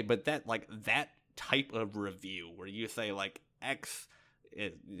 okay, but that type of review where you say like X,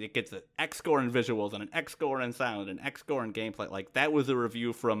 it gets an X score in visuals and an X score in sound and X score in gameplay, like that was a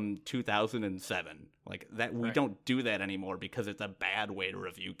review from 2007. Like that, we don't do that anymore because it's a bad way to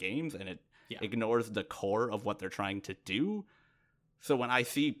review games, and it ignores the core of what they're trying to do. So when I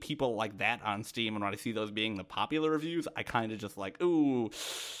see people like that on Steam, and when I see those being the popular reviews, I kind of just like, ooh,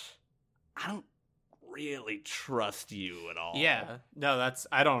 I don't really trust you at all. Yeah, no,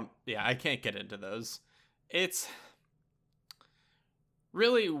 I can't get into those. It's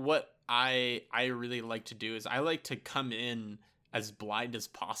really what I really like to do is I like to come in as blind as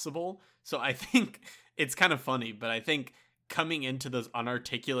possible. So I think it's kind of funny, but I think coming into those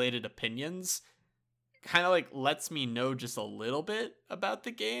unarticulated opinions kind of like lets me know just a little bit about the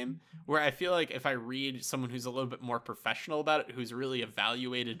game, where I feel like if I read someone who's a little bit more professional about it, who's really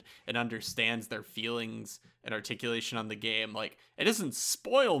evaluated and understands their feelings and articulation on the game, like it doesn't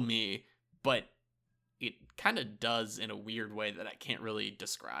spoil me, but it kind of does in a weird way that I can't really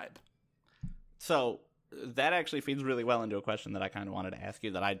describe. So that actually feeds really well into a question that I kind of wanted to ask you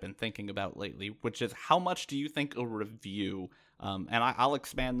that I'd been thinking about lately, which is how much do you think a review And I'll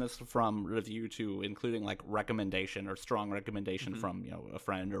expand this from review to including like recommendation or strong recommendation from a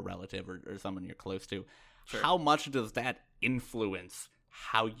friend or relative or someone you're close to. Sure. How much does that influence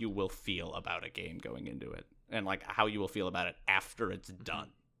how you will feel about a game going into it, and like how you will feel about it after it's done?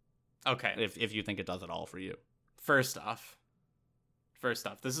 Okay. If you think it does it all for you. First off,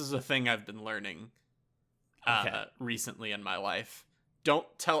 this is a thing I've been learning recently in my life. Don't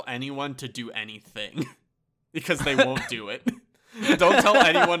tell anyone to do anything because they won't do it. Don't tell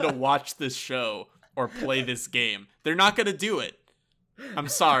anyone to watch this show or play this game. They're not going to do it. I'm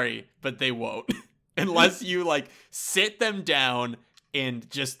sorry, but they won't. Unless you like sit them down and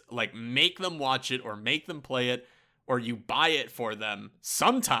just like make them watch it or make them play it, or you buy it for them.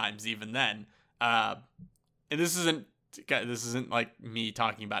 Sometimes even then. And this isn't like me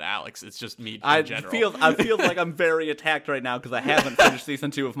talking about Alex. It's just me in general. I feel like I'm very attacked right now because I haven't finished season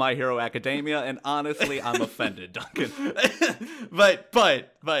 2 of My Hero Academia, and honestly, I'm offended, Duncan. but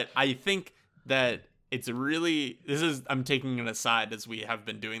I think that it's really, I'm taking an aside as we have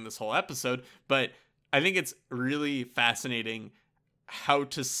been doing this whole episode, but I think it's really fascinating how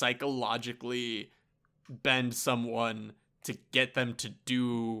to psychologically bend someone to get them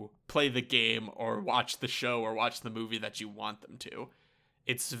to play the game or watch the show or watch the movie that you want them to.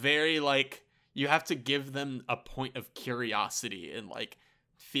 It's very like you have to give them a point of curiosity and like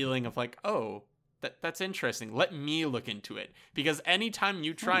feeling of like, oh, that's interesting. Let me look into it. Because anytime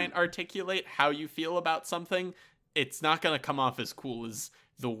you try and articulate how you feel about something, it's not going to come off as cool as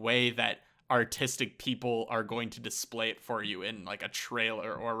the way that artistic people are going to display it for you in like a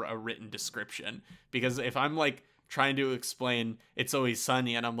trailer or a written description. Because if I'm like trying to explain It's Always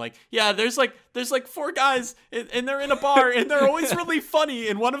Sunny and I'm like, yeah, there's like 4 guys and they're in a bar and they're always really funny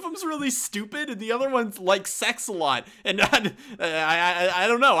and one of them's really stupid and the other one's like sex a lot and I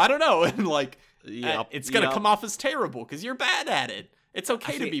don't know and like it's gonna come off as terrible because you're bad at it. It's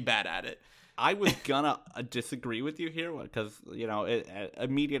okay to be bad at it. I was gonna disagree with you here because an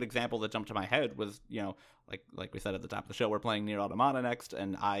immediate example that jumped to my head was like we said at the top of the show, we're playing Nier Automata next,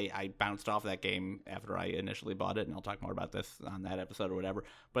 and I bounced off that game after I initially bought it, and I'll talk more about this on that episode or whatever.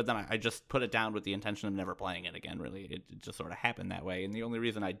 But then I just put it down with the intention of never playing it again. Really, it just sort of happened that way. And the only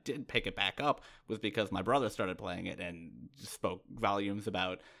reason I did pick it back up was because my brother started playing it and spoke volumes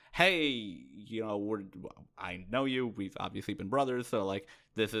about, hey, I know you, we've obviously been brothers, so like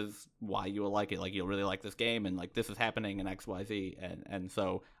this is why you will like it, like you'll really like this game, and like this is happening in XYZ, and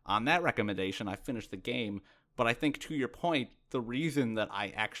so on that recommendation I finished the game. But I think to your point, the reason that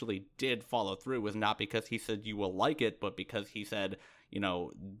I actually did follow through was not because he said you will like it, but because he said,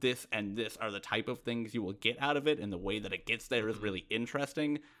 this and this are the type of things you will get out of it, and the way that it gets there is really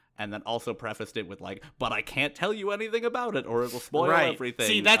interesting. And then also prefaced it with like, but I can't tell you anything about it or it will spoil everything.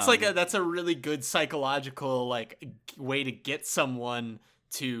 See, that's that's a really good psychological like way to get someone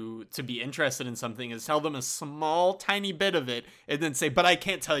to be interested in something, is tell them a small tiny bit of it and then say, but I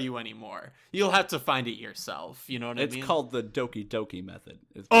can't tell you anymore. You'll have to find it yourself. You know what I mean? It's called the Doki Doki method.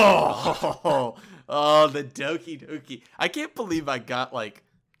 The Doki Doki. I can't believe I got like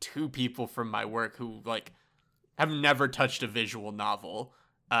 2 people from my work who like have never touched a visual novel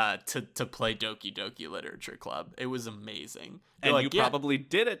to play Doki Doki Literature Club. It was amazing. And like, you probably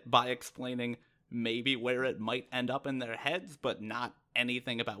did it by explaining maybe where it might end up in their heads, but not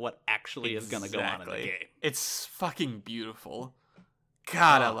anything about what actually is going to go on in the game. It's fucking beautiful.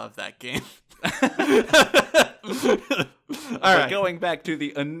 God, I love that game. All right. Going back to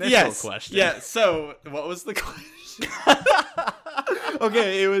the initial question. Yeah, so what was the question?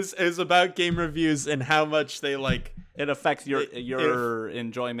 Okay, it was about game reviews and how much they like it affects your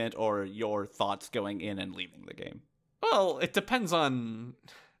enjoyment or your thoughts going in and leaving the game. Well, it depends on,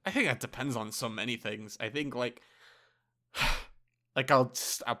 I think that depends on so many things. I think like I'll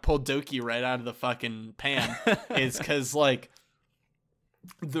pull Doki right out of the fucking pan is because like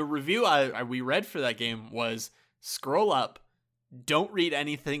the review we read for that game was scroll up, don't read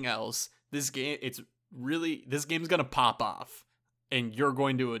anything else. This game's gonna pop off and you're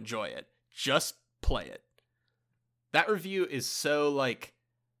going to enjoy it. Just play it. That review is so like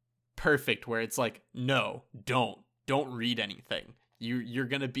perfect where it's like, no, don't read anything. You're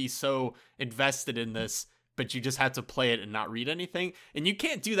gonna be so invested in this, but you just have to play it and not read anything. And you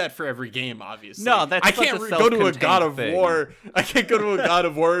can't do that for every game, obviously. No, that's I can't go to a God of War. I can't go to a God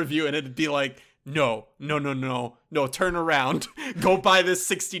of War review and it'd be like, no, turn around. Go buy this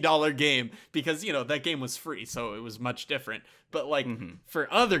 $60 game because that game was free, so it was much different. But like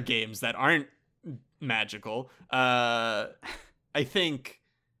for other games that aren't magical, I think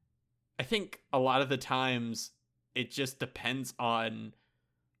a lot of the times it just depends on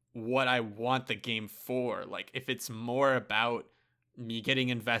what I want the game for. Like, if it's more about me getting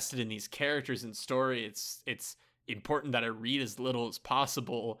invested in these characters and story, it's important that I read as little as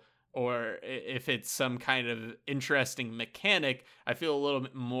possible. Or if it's some kind of interesting mechanic, I feel a little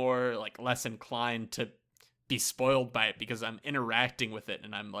bit more like less inclined to be spoiled by it because I'm interacting with it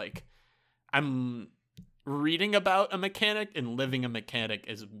and I'm reading about a mechanic and living a mechanic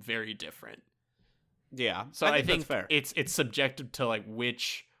is very different. Yeah. So I think that's fair. it's subjective to like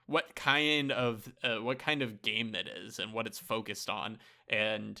what kind of game it is and what it's focused on.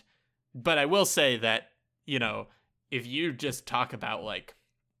 But I will say that, you know, if you just talk about like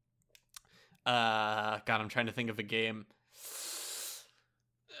God, I'm trying to think of a game.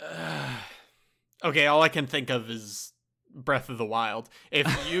 Okay, all I can think of is Breath of the Wild. If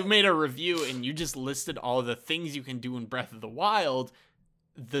you made a review and you just listed all the things you can do in Breath of the Wild,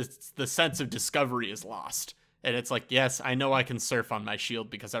 the sense of discovery is lost. And it's like, yes, I know I can surf on my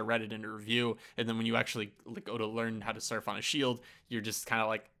shield because I read it in a review. And then when you actually go to learn how to surf on a shield, you're just kind of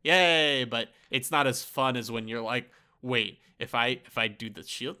like, yay! But it's not as fun as when you're like, wait, if I do the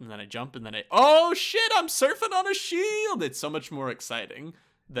shield and then I jump and then oh shit, I'm surfing on a shield. It's so much more exciting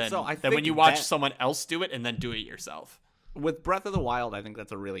than when you watch someone else do it and then do it yourself. With Breath of the Wild, I think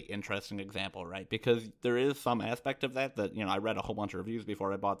that's a really interesting example, right? Because there is some aspect of that, you know, I read a whole bunch of reviews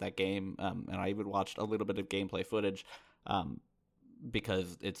before I bought that game, and I even watched a little bit of gameplay footage,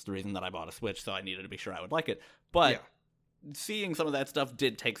 because it's the reason that I bought a Switch, so I needed to be sure I would like it. But seeing some of that stuff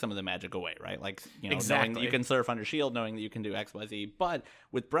did take some of the magic away, right? Like, you know, knowing that you can surf on your shield, knowing that you can do X, Y, Z. But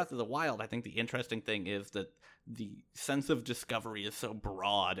with Breath of the Wild, I think the interesting thing is that the sense of discovery is so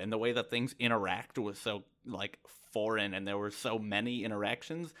broad, and the way that things interact was so, like, foreign, and there were so many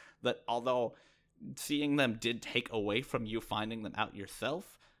interactions that although seeing them did take away from you finding them out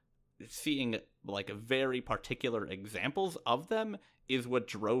yourself, seeing, like, very particular examples of them is what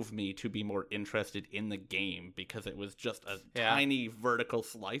drove me to be more interested in the game, because it was just a tiny vertical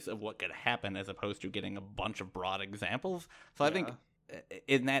slice of what could happen as opposed to getting a bunch of broad examples. So I think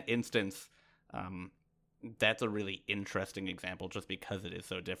in that instance, that's a really interesting example just because it is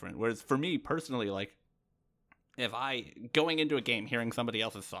so different. Whereas for me personally, like, if going into a game, hearing somebody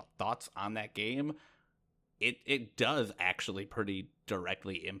else's thoughts on that game, it does actually pretty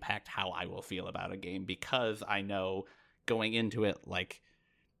directly impact how I will feel about a game, because I know going into it, like,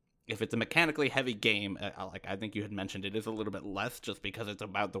 if it's a mechanically heavy game, like I think you had mentioned, it is a little bit less just because it's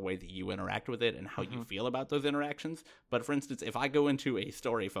about the way that you interact with it and how you feel about those interactions. But for instance, if I go into a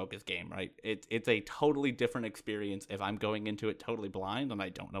story-focused game, right, it's a totally different experience if I'm going into it totally blind and I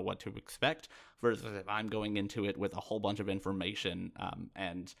don't know what to expect, versus if I'm going into it with a whole bunch of information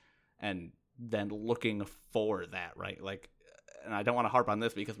and then looking for that, right? Like, and I don't want to harp on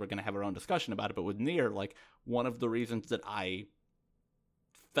this because we're going to have our own discussion about it, but with Nier, like, one of the reasons that I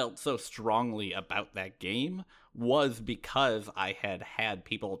felt so strongly about that game was because I had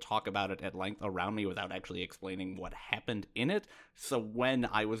people talk about it at length around me without actually explaining what happened in it. So when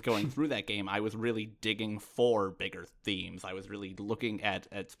I was going through that game, I was really digging for bigger themes. I was really looking at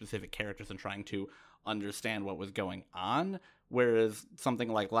specific characters and trying to understand what was going on. Whereas something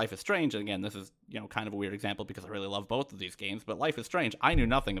like Life is Strange, and again, this is, you know, kind of a weird example because I really love both of these games, but Life is Strange, I knew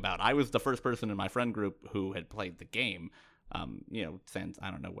nothing about. I was the first person in my friend group who had played the game. You know, since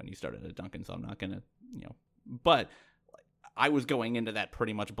I don't know when you started at Duncan, so I'm not gonna, you know, but I was going into that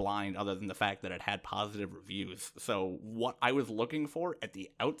pretty much blind, other than the fact that it had positive reviews. So what I was looking for at the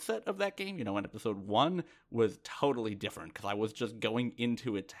outset of that game, you know, in episode 1, was totally different, because I was just going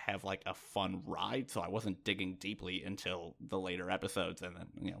into it to have, like, a fun ride, so I wasn't digging deeply until the later episodes, and then,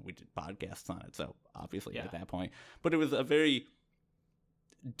 you know, we did podcasts on it, so obviously at that point. But it was a very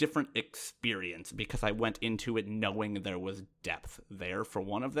different experience because I went into it knowing there was depth there for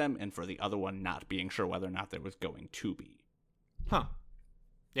one of them, and for the other one not being sure whether or not there was going to be. Huh.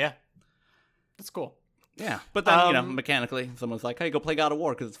 Yeah. That's cool. Yeah. But then, you know, mechanically, someone's like, hey, go play God of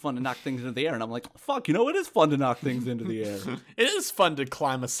War because it's fun to knock things into the air. And I'm like, fuck, you know, it is fun to knock things into the air. It is fun to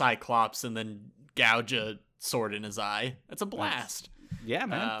climb a Cyclops and then gouge a sword in his eye. It's a blast. Yeah,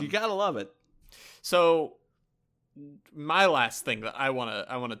 man. You gotta love it. So my last thing that I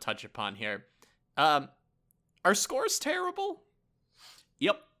want to touch upon here. Are scores terrible?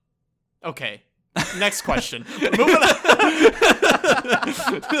 Yep. Okay. Next question. Moving on.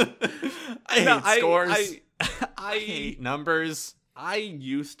 I hate scores. I hate numbers. I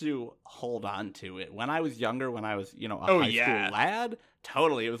used to hold on to it when I was younger, when I was, you know, a high school lad.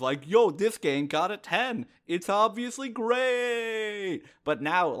 Totally. It was like, yo, this game got a 10. It's obviously great. But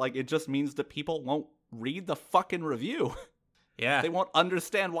now, like, it just means that people won't read the fucking review. Yeah. They won't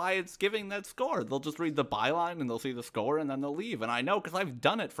understand why it's giving that score. They'll just read the byline and they'll see the score and then they'll leave. And I know because I've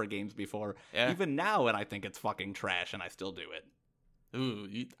done it for games before, even now, and I think it's fucking trash, and I still do it. Ooh,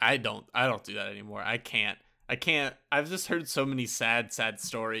 I don't do that anymore. I can't. I've just heard so many sad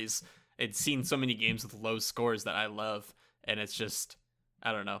stories. It's seen so many games with low scores that I love, and it's just,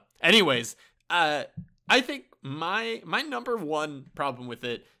 I don't know. Anyways, I think my number one problem with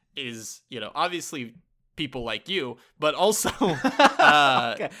it is, obviously people like you, but also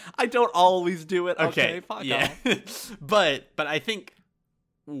okay. I don't always do it. Okay, fuck off. but I think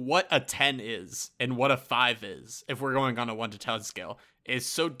what a 10 is and what a 5 is, if we're going on a 1 to 10 scale, is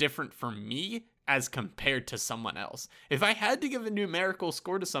so different for me as compared to someone else. If I had to give a numerical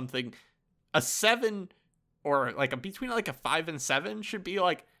score to something, a 7 or like between like a 5 and 7 should be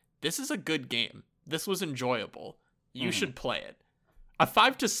like, this is a good game. This was enjoyable. You should play it. A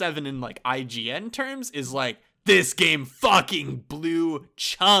 5 to 7 in like IGN terms is like, this game fucking blew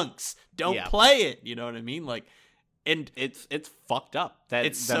chunks. Don't play it. You know what I mean? Like, and it's fucked up.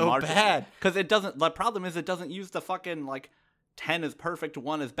 It's so bad. Because it doesn't, the problem is it doesn't use the fucking like 10 is perfect,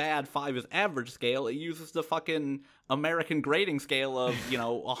 1 is bad, 5 is average scale. It uses the fucking American grading scale of,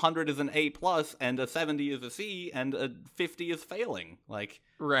 100 is an A+, and a 70 is a C, and a 50 is failing. Like,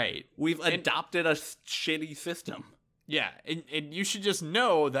 right. We've adopted a shitty system. Yeah, and you should just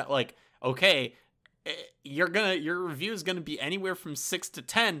know that, like, okay, your review is gonna be anywhere from 6 to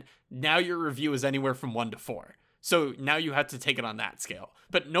 10. Now your review is anywhere from 1 to 4. So now you have to take it on that scale.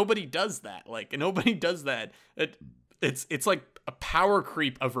 But nobody does that. Like, nobody does that. It's like a power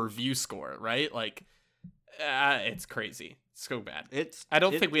creep of review score, right? Like, it's crazy. It's so bad. I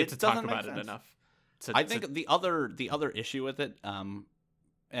don't think we have to talk about it enough. I think the other issue with it,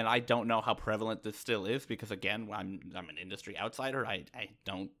 and I don't know how prevalent this still is because, again, I'm an industry outsider. I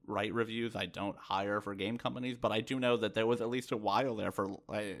don't write reviews. I don't hire for game companies. But I do know that there was at least a while there,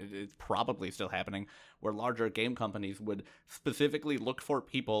 it's probably still happening, where larger game companies would specifically look for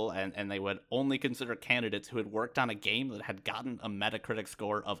people and they would only consider candidates who had worked on a game that had gotten a Metacritic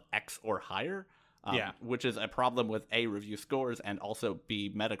score of X or higher. Which is a problem with A, review scores, and also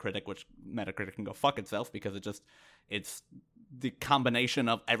B, Metacritic, which Metacritic can go fuck itself because it's the combination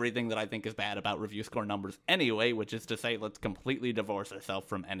of everything that I think is bad about review score numbers anyway, which is to say, let's completely divorce ourselves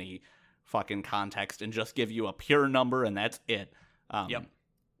from any fucking context and just give you a pure number and that's it.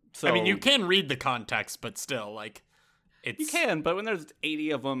 So, I mean, you can read the context, but still, like, you can, but when there's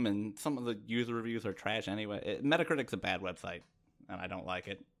 80 of them and some of the user reviews are trash anyway, Metacritic's a bad website, and I don't like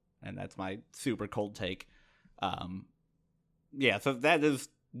it. And that's my super cold take. So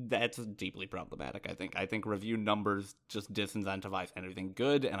that's deeply problematic, I think. I think review numbers just disincentivize anything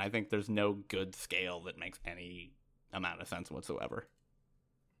good, and I think there's no good scale that makes any amount of sense whatsoever.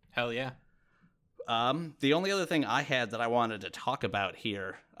 Hell yeah. The only other thing I had that I wanted to talk about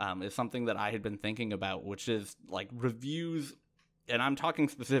here is something that I had been thinking about, which is like reviews, and I'm talking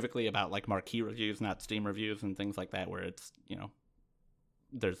specifically about like marquee reviews, not Steam reviews and things like that, where it's,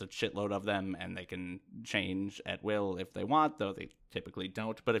 there's a shitload of them and they can change at will if they want, though they typically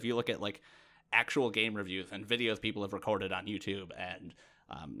don't. But if you look at like actual game reviews and videos people have recorded on YouTube and,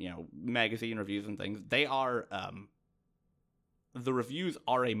 magazine reviews and things, they are, the reviews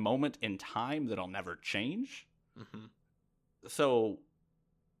are a moment in time that'll never change. Mm-hmm. So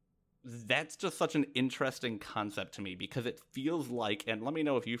that's just such an interesting concept to me because it feels like, and let me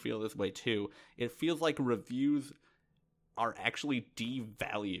know if you feel this way too, it feels like reviews are actually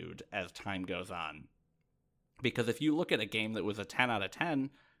devalued as time goes on. Because if you look at a game that was a 10 out of 10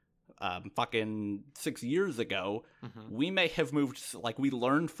 fucking 6 years ago, we may have moved, like, we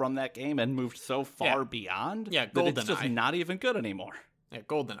learned from that game and moved so far beyond that it's just not even good anymore. Yeah,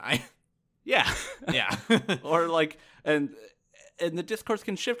 GoldenEye. Yeah. Yeah. Or like, and the discourse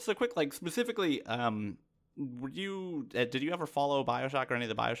can shift so quick. Like, specifically, did you ever follow BioShock or any of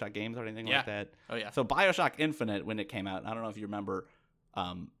the BioShock games or anything like that? Oh, yeah. So BioShock Infinite, when it came out, I don't know if you remember,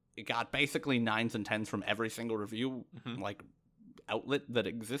 it got basically 9s and 10s from every single review like outlet that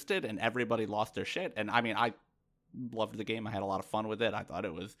existed, and everybody lost their shit. And I mean, I loved the game. I had a lot of fun with it. I thought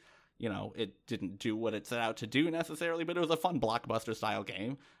it was, it didn't do what it set out to do necessarily, but it was a fun blockbuster style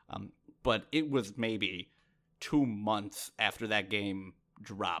game. But it was maybe 2 months after that game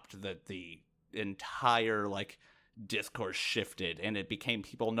dropped that the entire like discourse shifted, and it became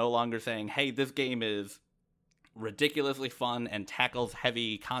people no longer saying, hey, this game is ridiculously fun and tackles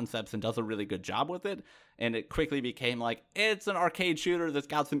heavy concepts and does a really good job with it. And it quickly became like, it's an arcade shooter that's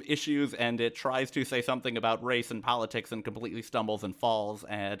got some issues and it tries to say something about race and politics and completely stumbles and falls,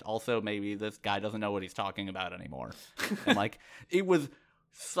 and also maybe this guy doesn't know what he's talking about anymore. And like, it was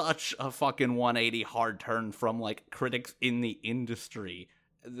such a fucking 180 hard turn from like critics in the industry.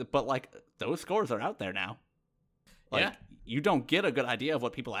 But like those scores are out there now. Like, Yeah. you don't get a good idea of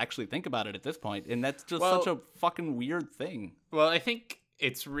what people actually think about it at this point, and that's just such a fucking weird thing. Well, I think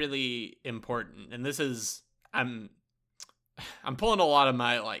it's really important, and this is I'm pulling a lot of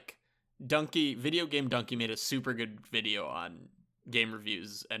my like Video Game Donkey made a super good video on game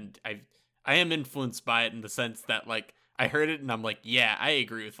reviews, and I am influenced by it in the sense that like I heard it and I'm like, yeah, I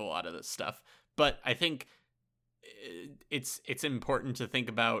agree with a lot of this stuff. But I think it's important to think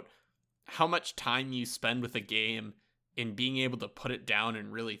about how much time you spend with a game in being able to put it down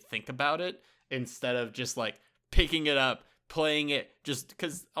and really think about it instead of just like picking it up, playing it, just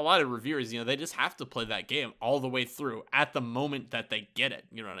because a lot of reviewers, they just have to play that game all the way through at the moment that they get it.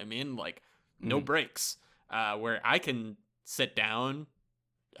 You know what I mean? Like no breaks, where I can sit down,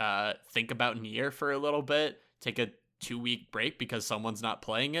 think about Nier for a little bit, take a 2-week break because someone's not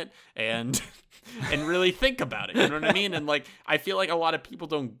playing it, and and really think about it. You know what I mean? And like I feel like a lot of people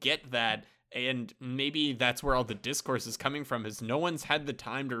don't get that, and maybe that's where all the discourse is coming from, is no one's had the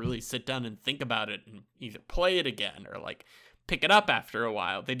time to really sit down and think about it and either play it again or like pick it up after a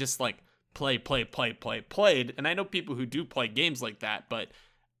while. They just like played. And I know people who do play games like that, but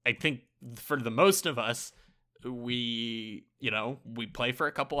I think for the most of us, we play for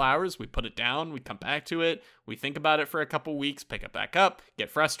a couple hours, we put it down, we come back to it, we think about it for a couple weeks, pick it back up, get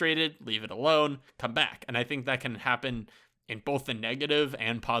frustrated, leave it alone, come back. And I think that can happen in both the negative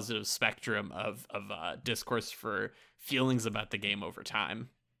and positive spectrum of discourse for feelings about the game over time.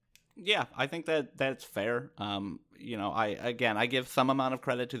 Yeah, I think that's fair. I give some amount of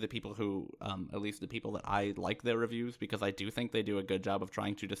credit to the people who, at least the people that I like their reviews, because I do think they do a good job of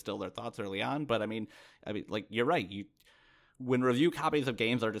trying to distill their thoughts early on. But I mean, like you're right. When review copies of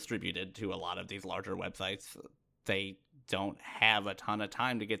games are distributed to a lot of these larger websites, they don't have a ton of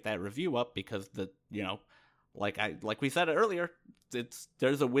time to get that review up because like we said earlier,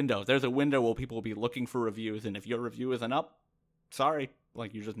 there's a window. There's a window where people will be looking for reviews, and if your review isn't up, sorry,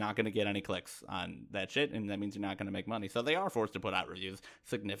 like you're just not going to get any clicks on that shit, and that means you're not going to make money. So they are forced to put out reviews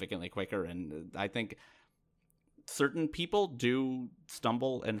significantly quicker, and I think certain people do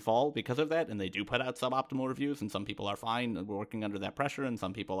stumble and fall because of that, and they do put out suboptimal reviews, and some people are fine working under that pressure, and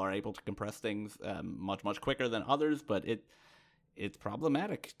some people are able to compress things much quicker than others, but it's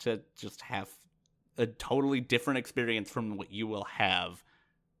problematic to just have a totally different experience from what you will have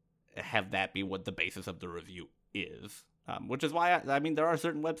that be what the basis of the review is. Which is why, there are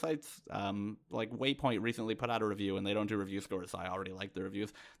certain websites, like Waypoint recently put out a review, and they don't do review scores, so I already like the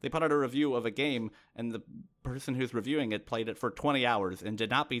reviews. They put out a review of a game, and the person who's reviewing it played it for 20 hours and did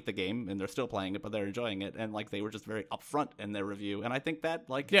not beat the game, and they're still playing it, but they're enjoying it, and, like, they were just very upfront in their review, and I think that,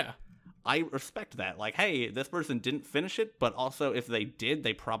 like, yeah, I respect that. Like, hey, this person didn't finish it, but also if they did,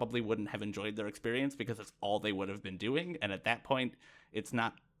 they probably wouldn't have enjoyed their experience because it's all they would have been doing, and at that point, it's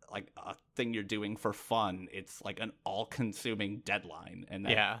not like a thing you're doing for fun. It's like an all-consuming deadline, and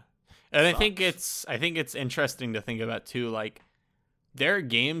that yeah. And sucks. I think it's interesting to think about too. Like, there are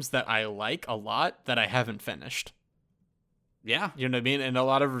games that I like a lot that I haven't finished. Yeah, you know what I mean. And a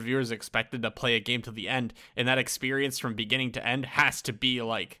lot of reviewers expected to play a game to the end, and that experience from beginning to end has to be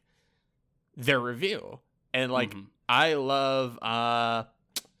like their review. And like, I love.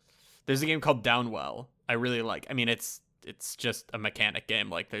 There's a game called Downwell. I really like. I mean, it's just a mechanic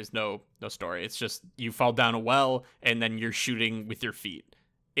game. Like, there's no story. It's just you fall down a well and then you're shooting with your feet,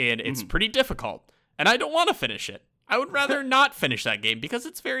 and it's pretty difficult, and I don't want to finish it. I would rather not finish that game because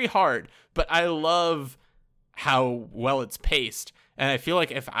it's very hard, but I love how well it's paced, and I feel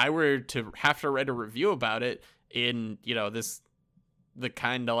like if I were to have to write a review about it in the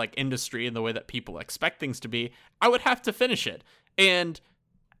kind of like industry and the way that people expect things to be, I would have to finish it. And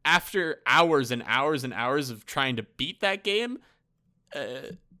after hours and hours and hours of trying to beat that game,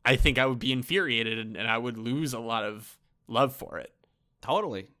 I think I would be infuriated, and I would lose a lot of love for it.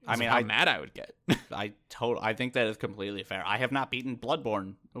 Totally. I mean, how mad I would get. I think that is completely fair. I have not beaten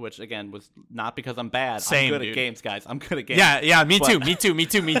Bloodborne, which again was not because I'm bad. Same, I'm good dude. at games, guys. I'm good at games. Yeah, me too, me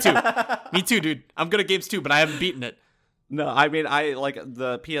too, dude. I'm good at games too, but I haven't beaten it. No, I mean, I like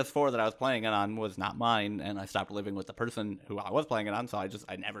the PS4 that I was playing it on was not mine, and I stopped living with the person who I was playing it on, so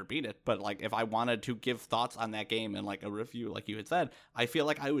I never beat it. But like, if I wanted to give thoughts on that game and like a review, like you had said, I feel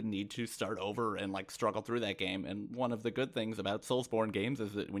like I would need to start over and like struggle through that game. And one of the good things about Soulsborne games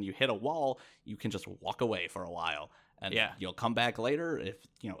is that when you hit a wall, you can just walk away for a while. And you'll come back later, if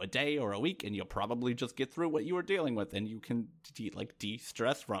a day or a week, and you'll probably just get through what you were dealing with, and you can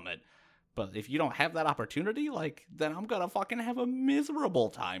de-stress from it. But if you don't have that opportunity, like, then I'm gonna fucking have a miserable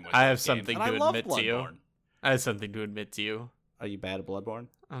time with I have games. something and to I love admit to you. Bloodborne. I have something to admit to you. Are you bad at Bloodborne?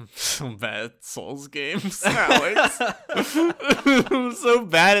 I'm so bad at Souls games, Alex. I'm so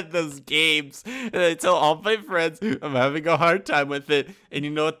bad at those games. And I tell all my friends I'm having a hard time with it. And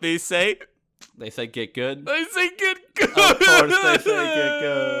you know what they say? They say get good. They say get good. Of course they say get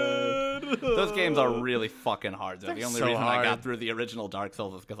good. Those games are really fucking hard, though. The only so reason I got hard. through the original Dark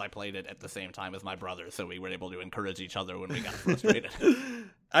Souls is because I played it at the same time as my brother, so we were able to encourage each other when we got frustrated.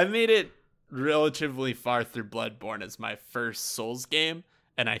 I made it relatively far through Bloodborne as my first Souls game,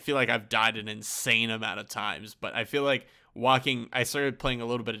 and I feel like I've died an insane amount of times, but I feel like I started playing a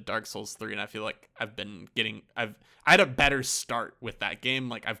little bit of Dark Souls 3, and I feel like I had a better start with that game.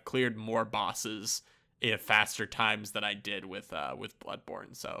 Like, I've cleared more bosses in faster times than I did with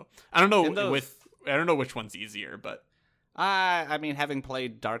Bloodborne. So I don't know I don't know which one's easier, but I mean, having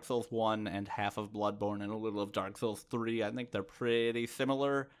played Dark Souls 1 and half of Bloodborne and a little of Dark Souls 3, I think they're pretty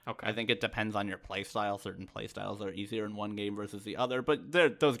similar. Okay. I think it depends on your playstyle. Certain playstyles are easier in one game versus the other, but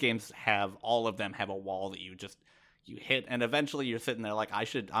those games all of them have a wall that you hit, and eventually you're sitting there like,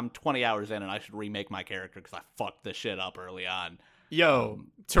 I'm 20 hours in and I should remake my character because I fucked this shit up early on. To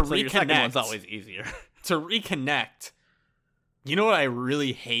so reconnect, your second one's always easier. To reconnect, you know what I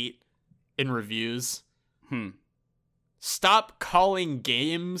really hate in reviews? Stop calling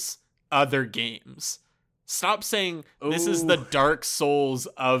games other games. Stop saying this is the Dark Souls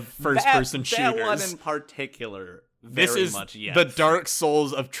of first-person shooters. That one in particular, this is much, yes. the Dark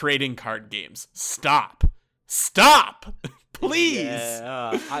Souls of trading card games. Stop. Please.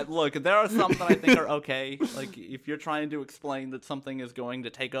 Yeah. Look, there are some that I think are okay. Like, if you're trying to explain that something is going to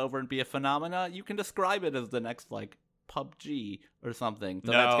take over and be a phenomena, you can describe it as the next, like, PUBG or something.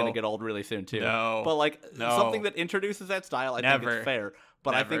 So that's going to get old really soon, too. But, something that introduces that style, I think it's fair.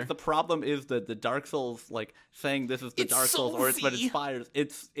 But I think the problem is that the Dark Souls, like, saying this is the Dark Souls or it's what inspires,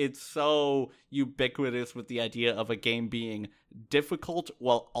 it's so ubiquitous with the idea of a game being difficult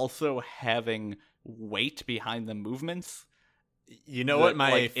while also having weight behind the movements. You know what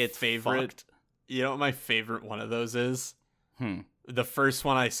my favorite? You know what my favorite one of those is? The first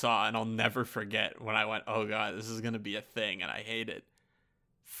one I saw, and I'll never forget when I went, oh god, this is going to be a thing, and I hate it.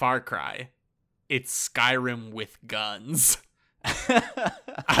 Far Cry. It's Skyrim with guns.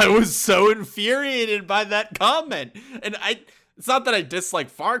 I was so infuriated by that comment. And it's not that I dislike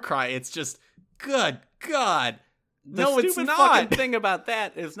Far Cry, it's just, good God. No, it's not. The fucking thing about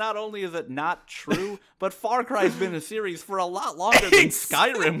that is not only is it not true, but Far Cry's been a series for a lot longer than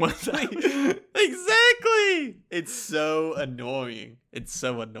Skyrim was. Exactly. It's so annoying. It's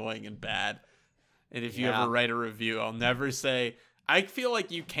so annoying and bad. And if you ever write a review, I'll never say, I feel like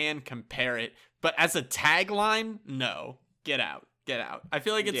you can compare it, but as a tagline, no. Get out. I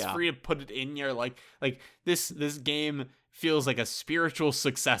feel like it's free to put it in your like this game feels like a spiritual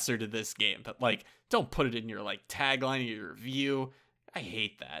successor to this game, but like don't put it in your like tagline of your review. I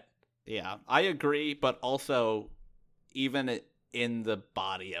hate that. Yeah, I agree, but also even in the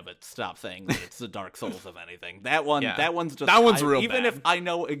body of it, stop saying that it's the Dark Souls of anything. That one's real even bad. If I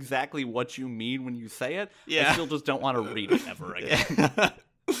know exactly what you mean when you say it, I still just don't want to read it ever again.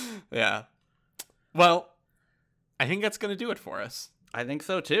 Yeah. Well, I think that's going to do it for us. I think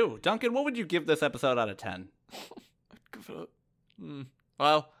so, too. Duncan, what would you give this episode out of 10?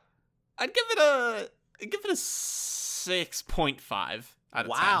 Well, I'd give it a 6.5 out of 10.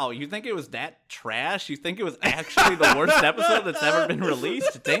 Wow, you think it was that trash? You think it was actually the worst episode that's ever been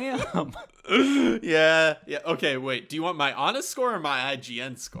released? Damn. Yeah. Okay, wait. Do you want my honest score or my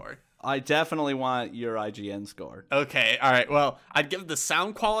IGN score? I definitely want your IGN score. Okay, all right. Well, I'd give the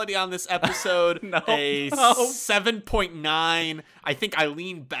sound quality on this episode a 7.9. I think I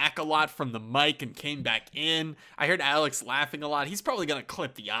leaned back a lot from the mic and came back in. I heard Alex laughing a lot. He's probably going to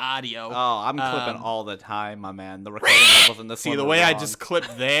clip the audio. Oh, I'm clipping all the time, my man. The recording levels in this one. See, the way I just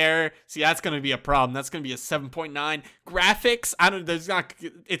clipped there. See, that's going to be a problem. That's going to be a 7.9. Graphics,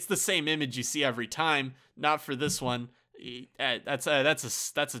 it's the same image you see every time. Not for this one. That's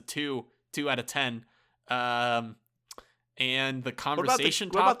a 2 out of 10. And the conversation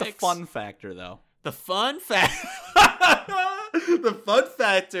topics. What about the fun factor though? The fun factor. The fun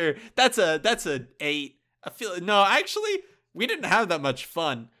factor. That's a 8. Actually, we didn't have that much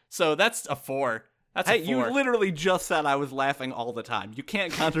fun. So that's a 4. That's a 4. You literally just said I was laughing all the time. You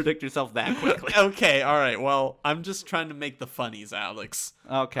can't contradict yourself that quickly. Okay, all right. Well, I'm just trying to make the funnies, Alex.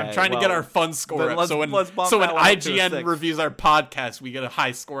 Okay. I'm trying to get our fun score up. So when IGN reviews our podcast, we get a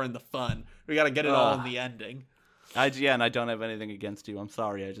high score in the fun. We got to get it all in the ending. IGN, I don't have anything against you. I'm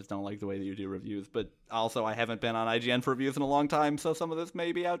sorry, I just don't like the way that you do reviews. But also, I haven't been on IGN for reviews in a long time, so some of this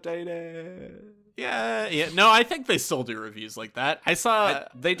may be outdated. Yeah. No, I think they still do reviews like that. I saw...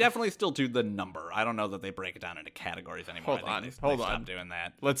 They definitely still do the number. I don't know that they break it down into categories anymore. Hold on. They stopped doing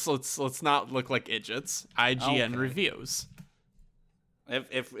that. Let's not look like idiots. IGN reviews.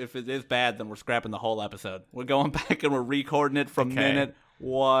 If it is bad, then we're scrapping the whole episode. We're going back and we're recording it from minute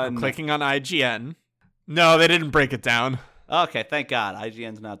 1. I'm clicking on IGN. No, they didn't break it down. Okay, thank God.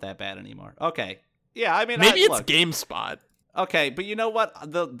 IGN's not that bad anymore. Okay. Yeah, I mean... Maybe it's GameSpot. Okay, but you know what?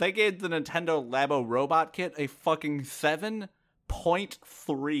 They gave the Nintendo Labo Robot Kit a fucking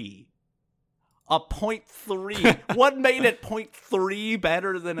 7.3. A 0.3. What made it 0.3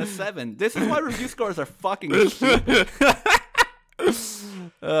 better than a 7? This is why review scores are fucking stupid.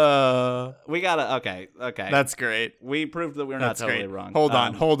 We gotta... Okay. That's great. We proved that we're not totally wrong.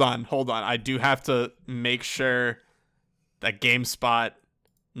 Hold on. I do have to make sure that GameSpot...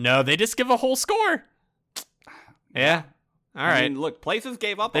 No, they just give a whole score. Yeah. All right. I mean, look, Places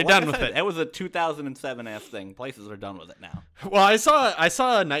gave up. They're done with it. It was a 2007-ass thing. Places are done with it now. Well, I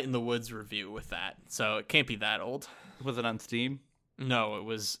saw a Night in the Woods review with that, so it can't be that old. Was it on Steam? No, it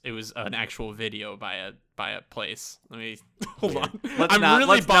was an actual video by a place. Let me hold on. We're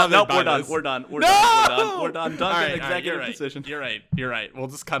done. We're done. Duncan, right, executive decision. You're right. We'll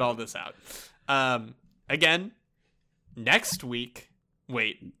just cut all this out. Again, next week.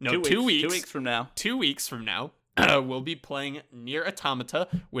 Wait, no, 2 weeks. 2 weeks from now. 2 weeks from now. We'll be playing Nier Automata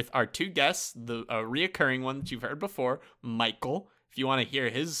with our two guests, the reoccurring one that you've heard before, Michael. If you want to hear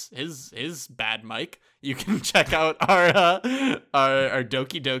his bad mic, you can check out our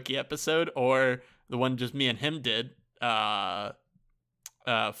Doki Doki episode, or the one just me and him did. Floaty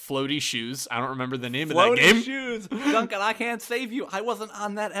Shoes. I don't remember the name of that game. Floaty Shoes. Duncan, I can't save you. I wasn't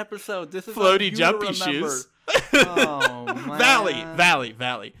on that episode. This is Floaty Jumpy Shoes. Oh, man.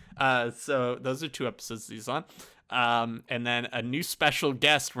 Valley. So those are 2 episodes he's on. And then a new special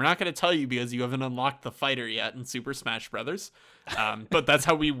guest. We're not going to tell you because you haven't unlocked the fighter yet in Super Smash Brothers. But that's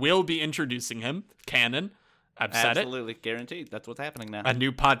how we will be introducing him. Canon. I've said it. Absolutely. Guaranteed. That's what's happening now. A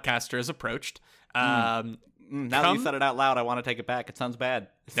new podcaster has approached. Now that you said it out loud, I want to take it back. It sounds bad.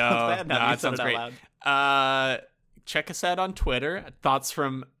 It sounds great. Check us out on Twitter at Thoughts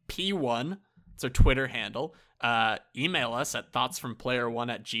from P1. It's our Twitter handle. Email us at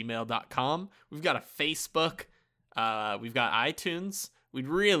thoughtsfromplayer1@gmail.com. We've got a Facebook. We've got iTunes. We'd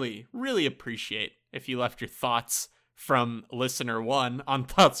really, really appreciate if you left your thoughts from Listener 1 on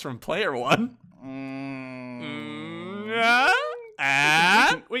Thoughts from Player 1.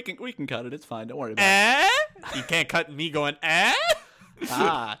 We can cut it. It's fine. Don't worry about it. You can't cut me going,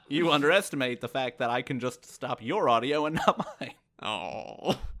 you underestimate the fact that I can just stop your audio and not mine.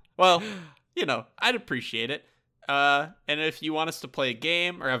 Oh. Well, I'd appreciate it. And if you want us to play a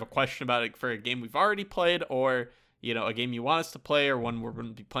game or have a question about it for a game we've already played, or, a game you want us to play or one we're going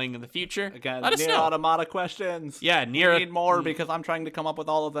to be playing in the future, again, let us know. Automata questions. Yeah, we need more because I'm trying to come up with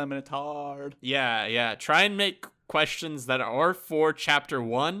all of them and it's hard. Yeah. Try and make questions that are for Chapter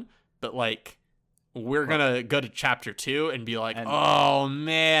 1, but, we're going to go to Chapter 2 and be like, oh,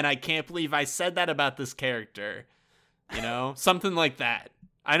 man, I can't believe I said that about this character. Something like that.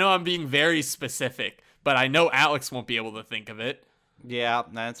 I know I'm being very specific, but I know Alex won't be able to think of it. Yeah,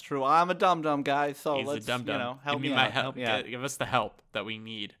 that's true. I'm a dum-dum guy, so He's let's, a dum-dum. help me out. Help. Give us the help that we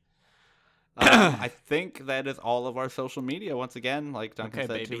need. I think that is all of our social media. Once again, like Duncan said,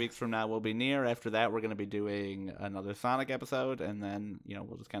 baby. 2 weeks from now we'll be Nier. After that, we're going to be doing another Sonic episode, and then,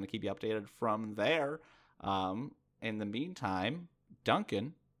 we'll just kind of keep you updated from there. In the meantime,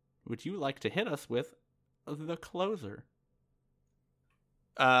 Duncan, would you like to hit us with the closer?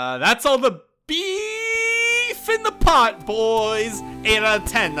 That's all the beef in the pot, boys. 8 out of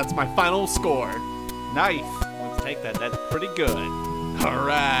 10. That's my final score. Nice. Let's take that. That's pretty good. All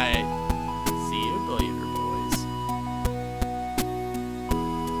right.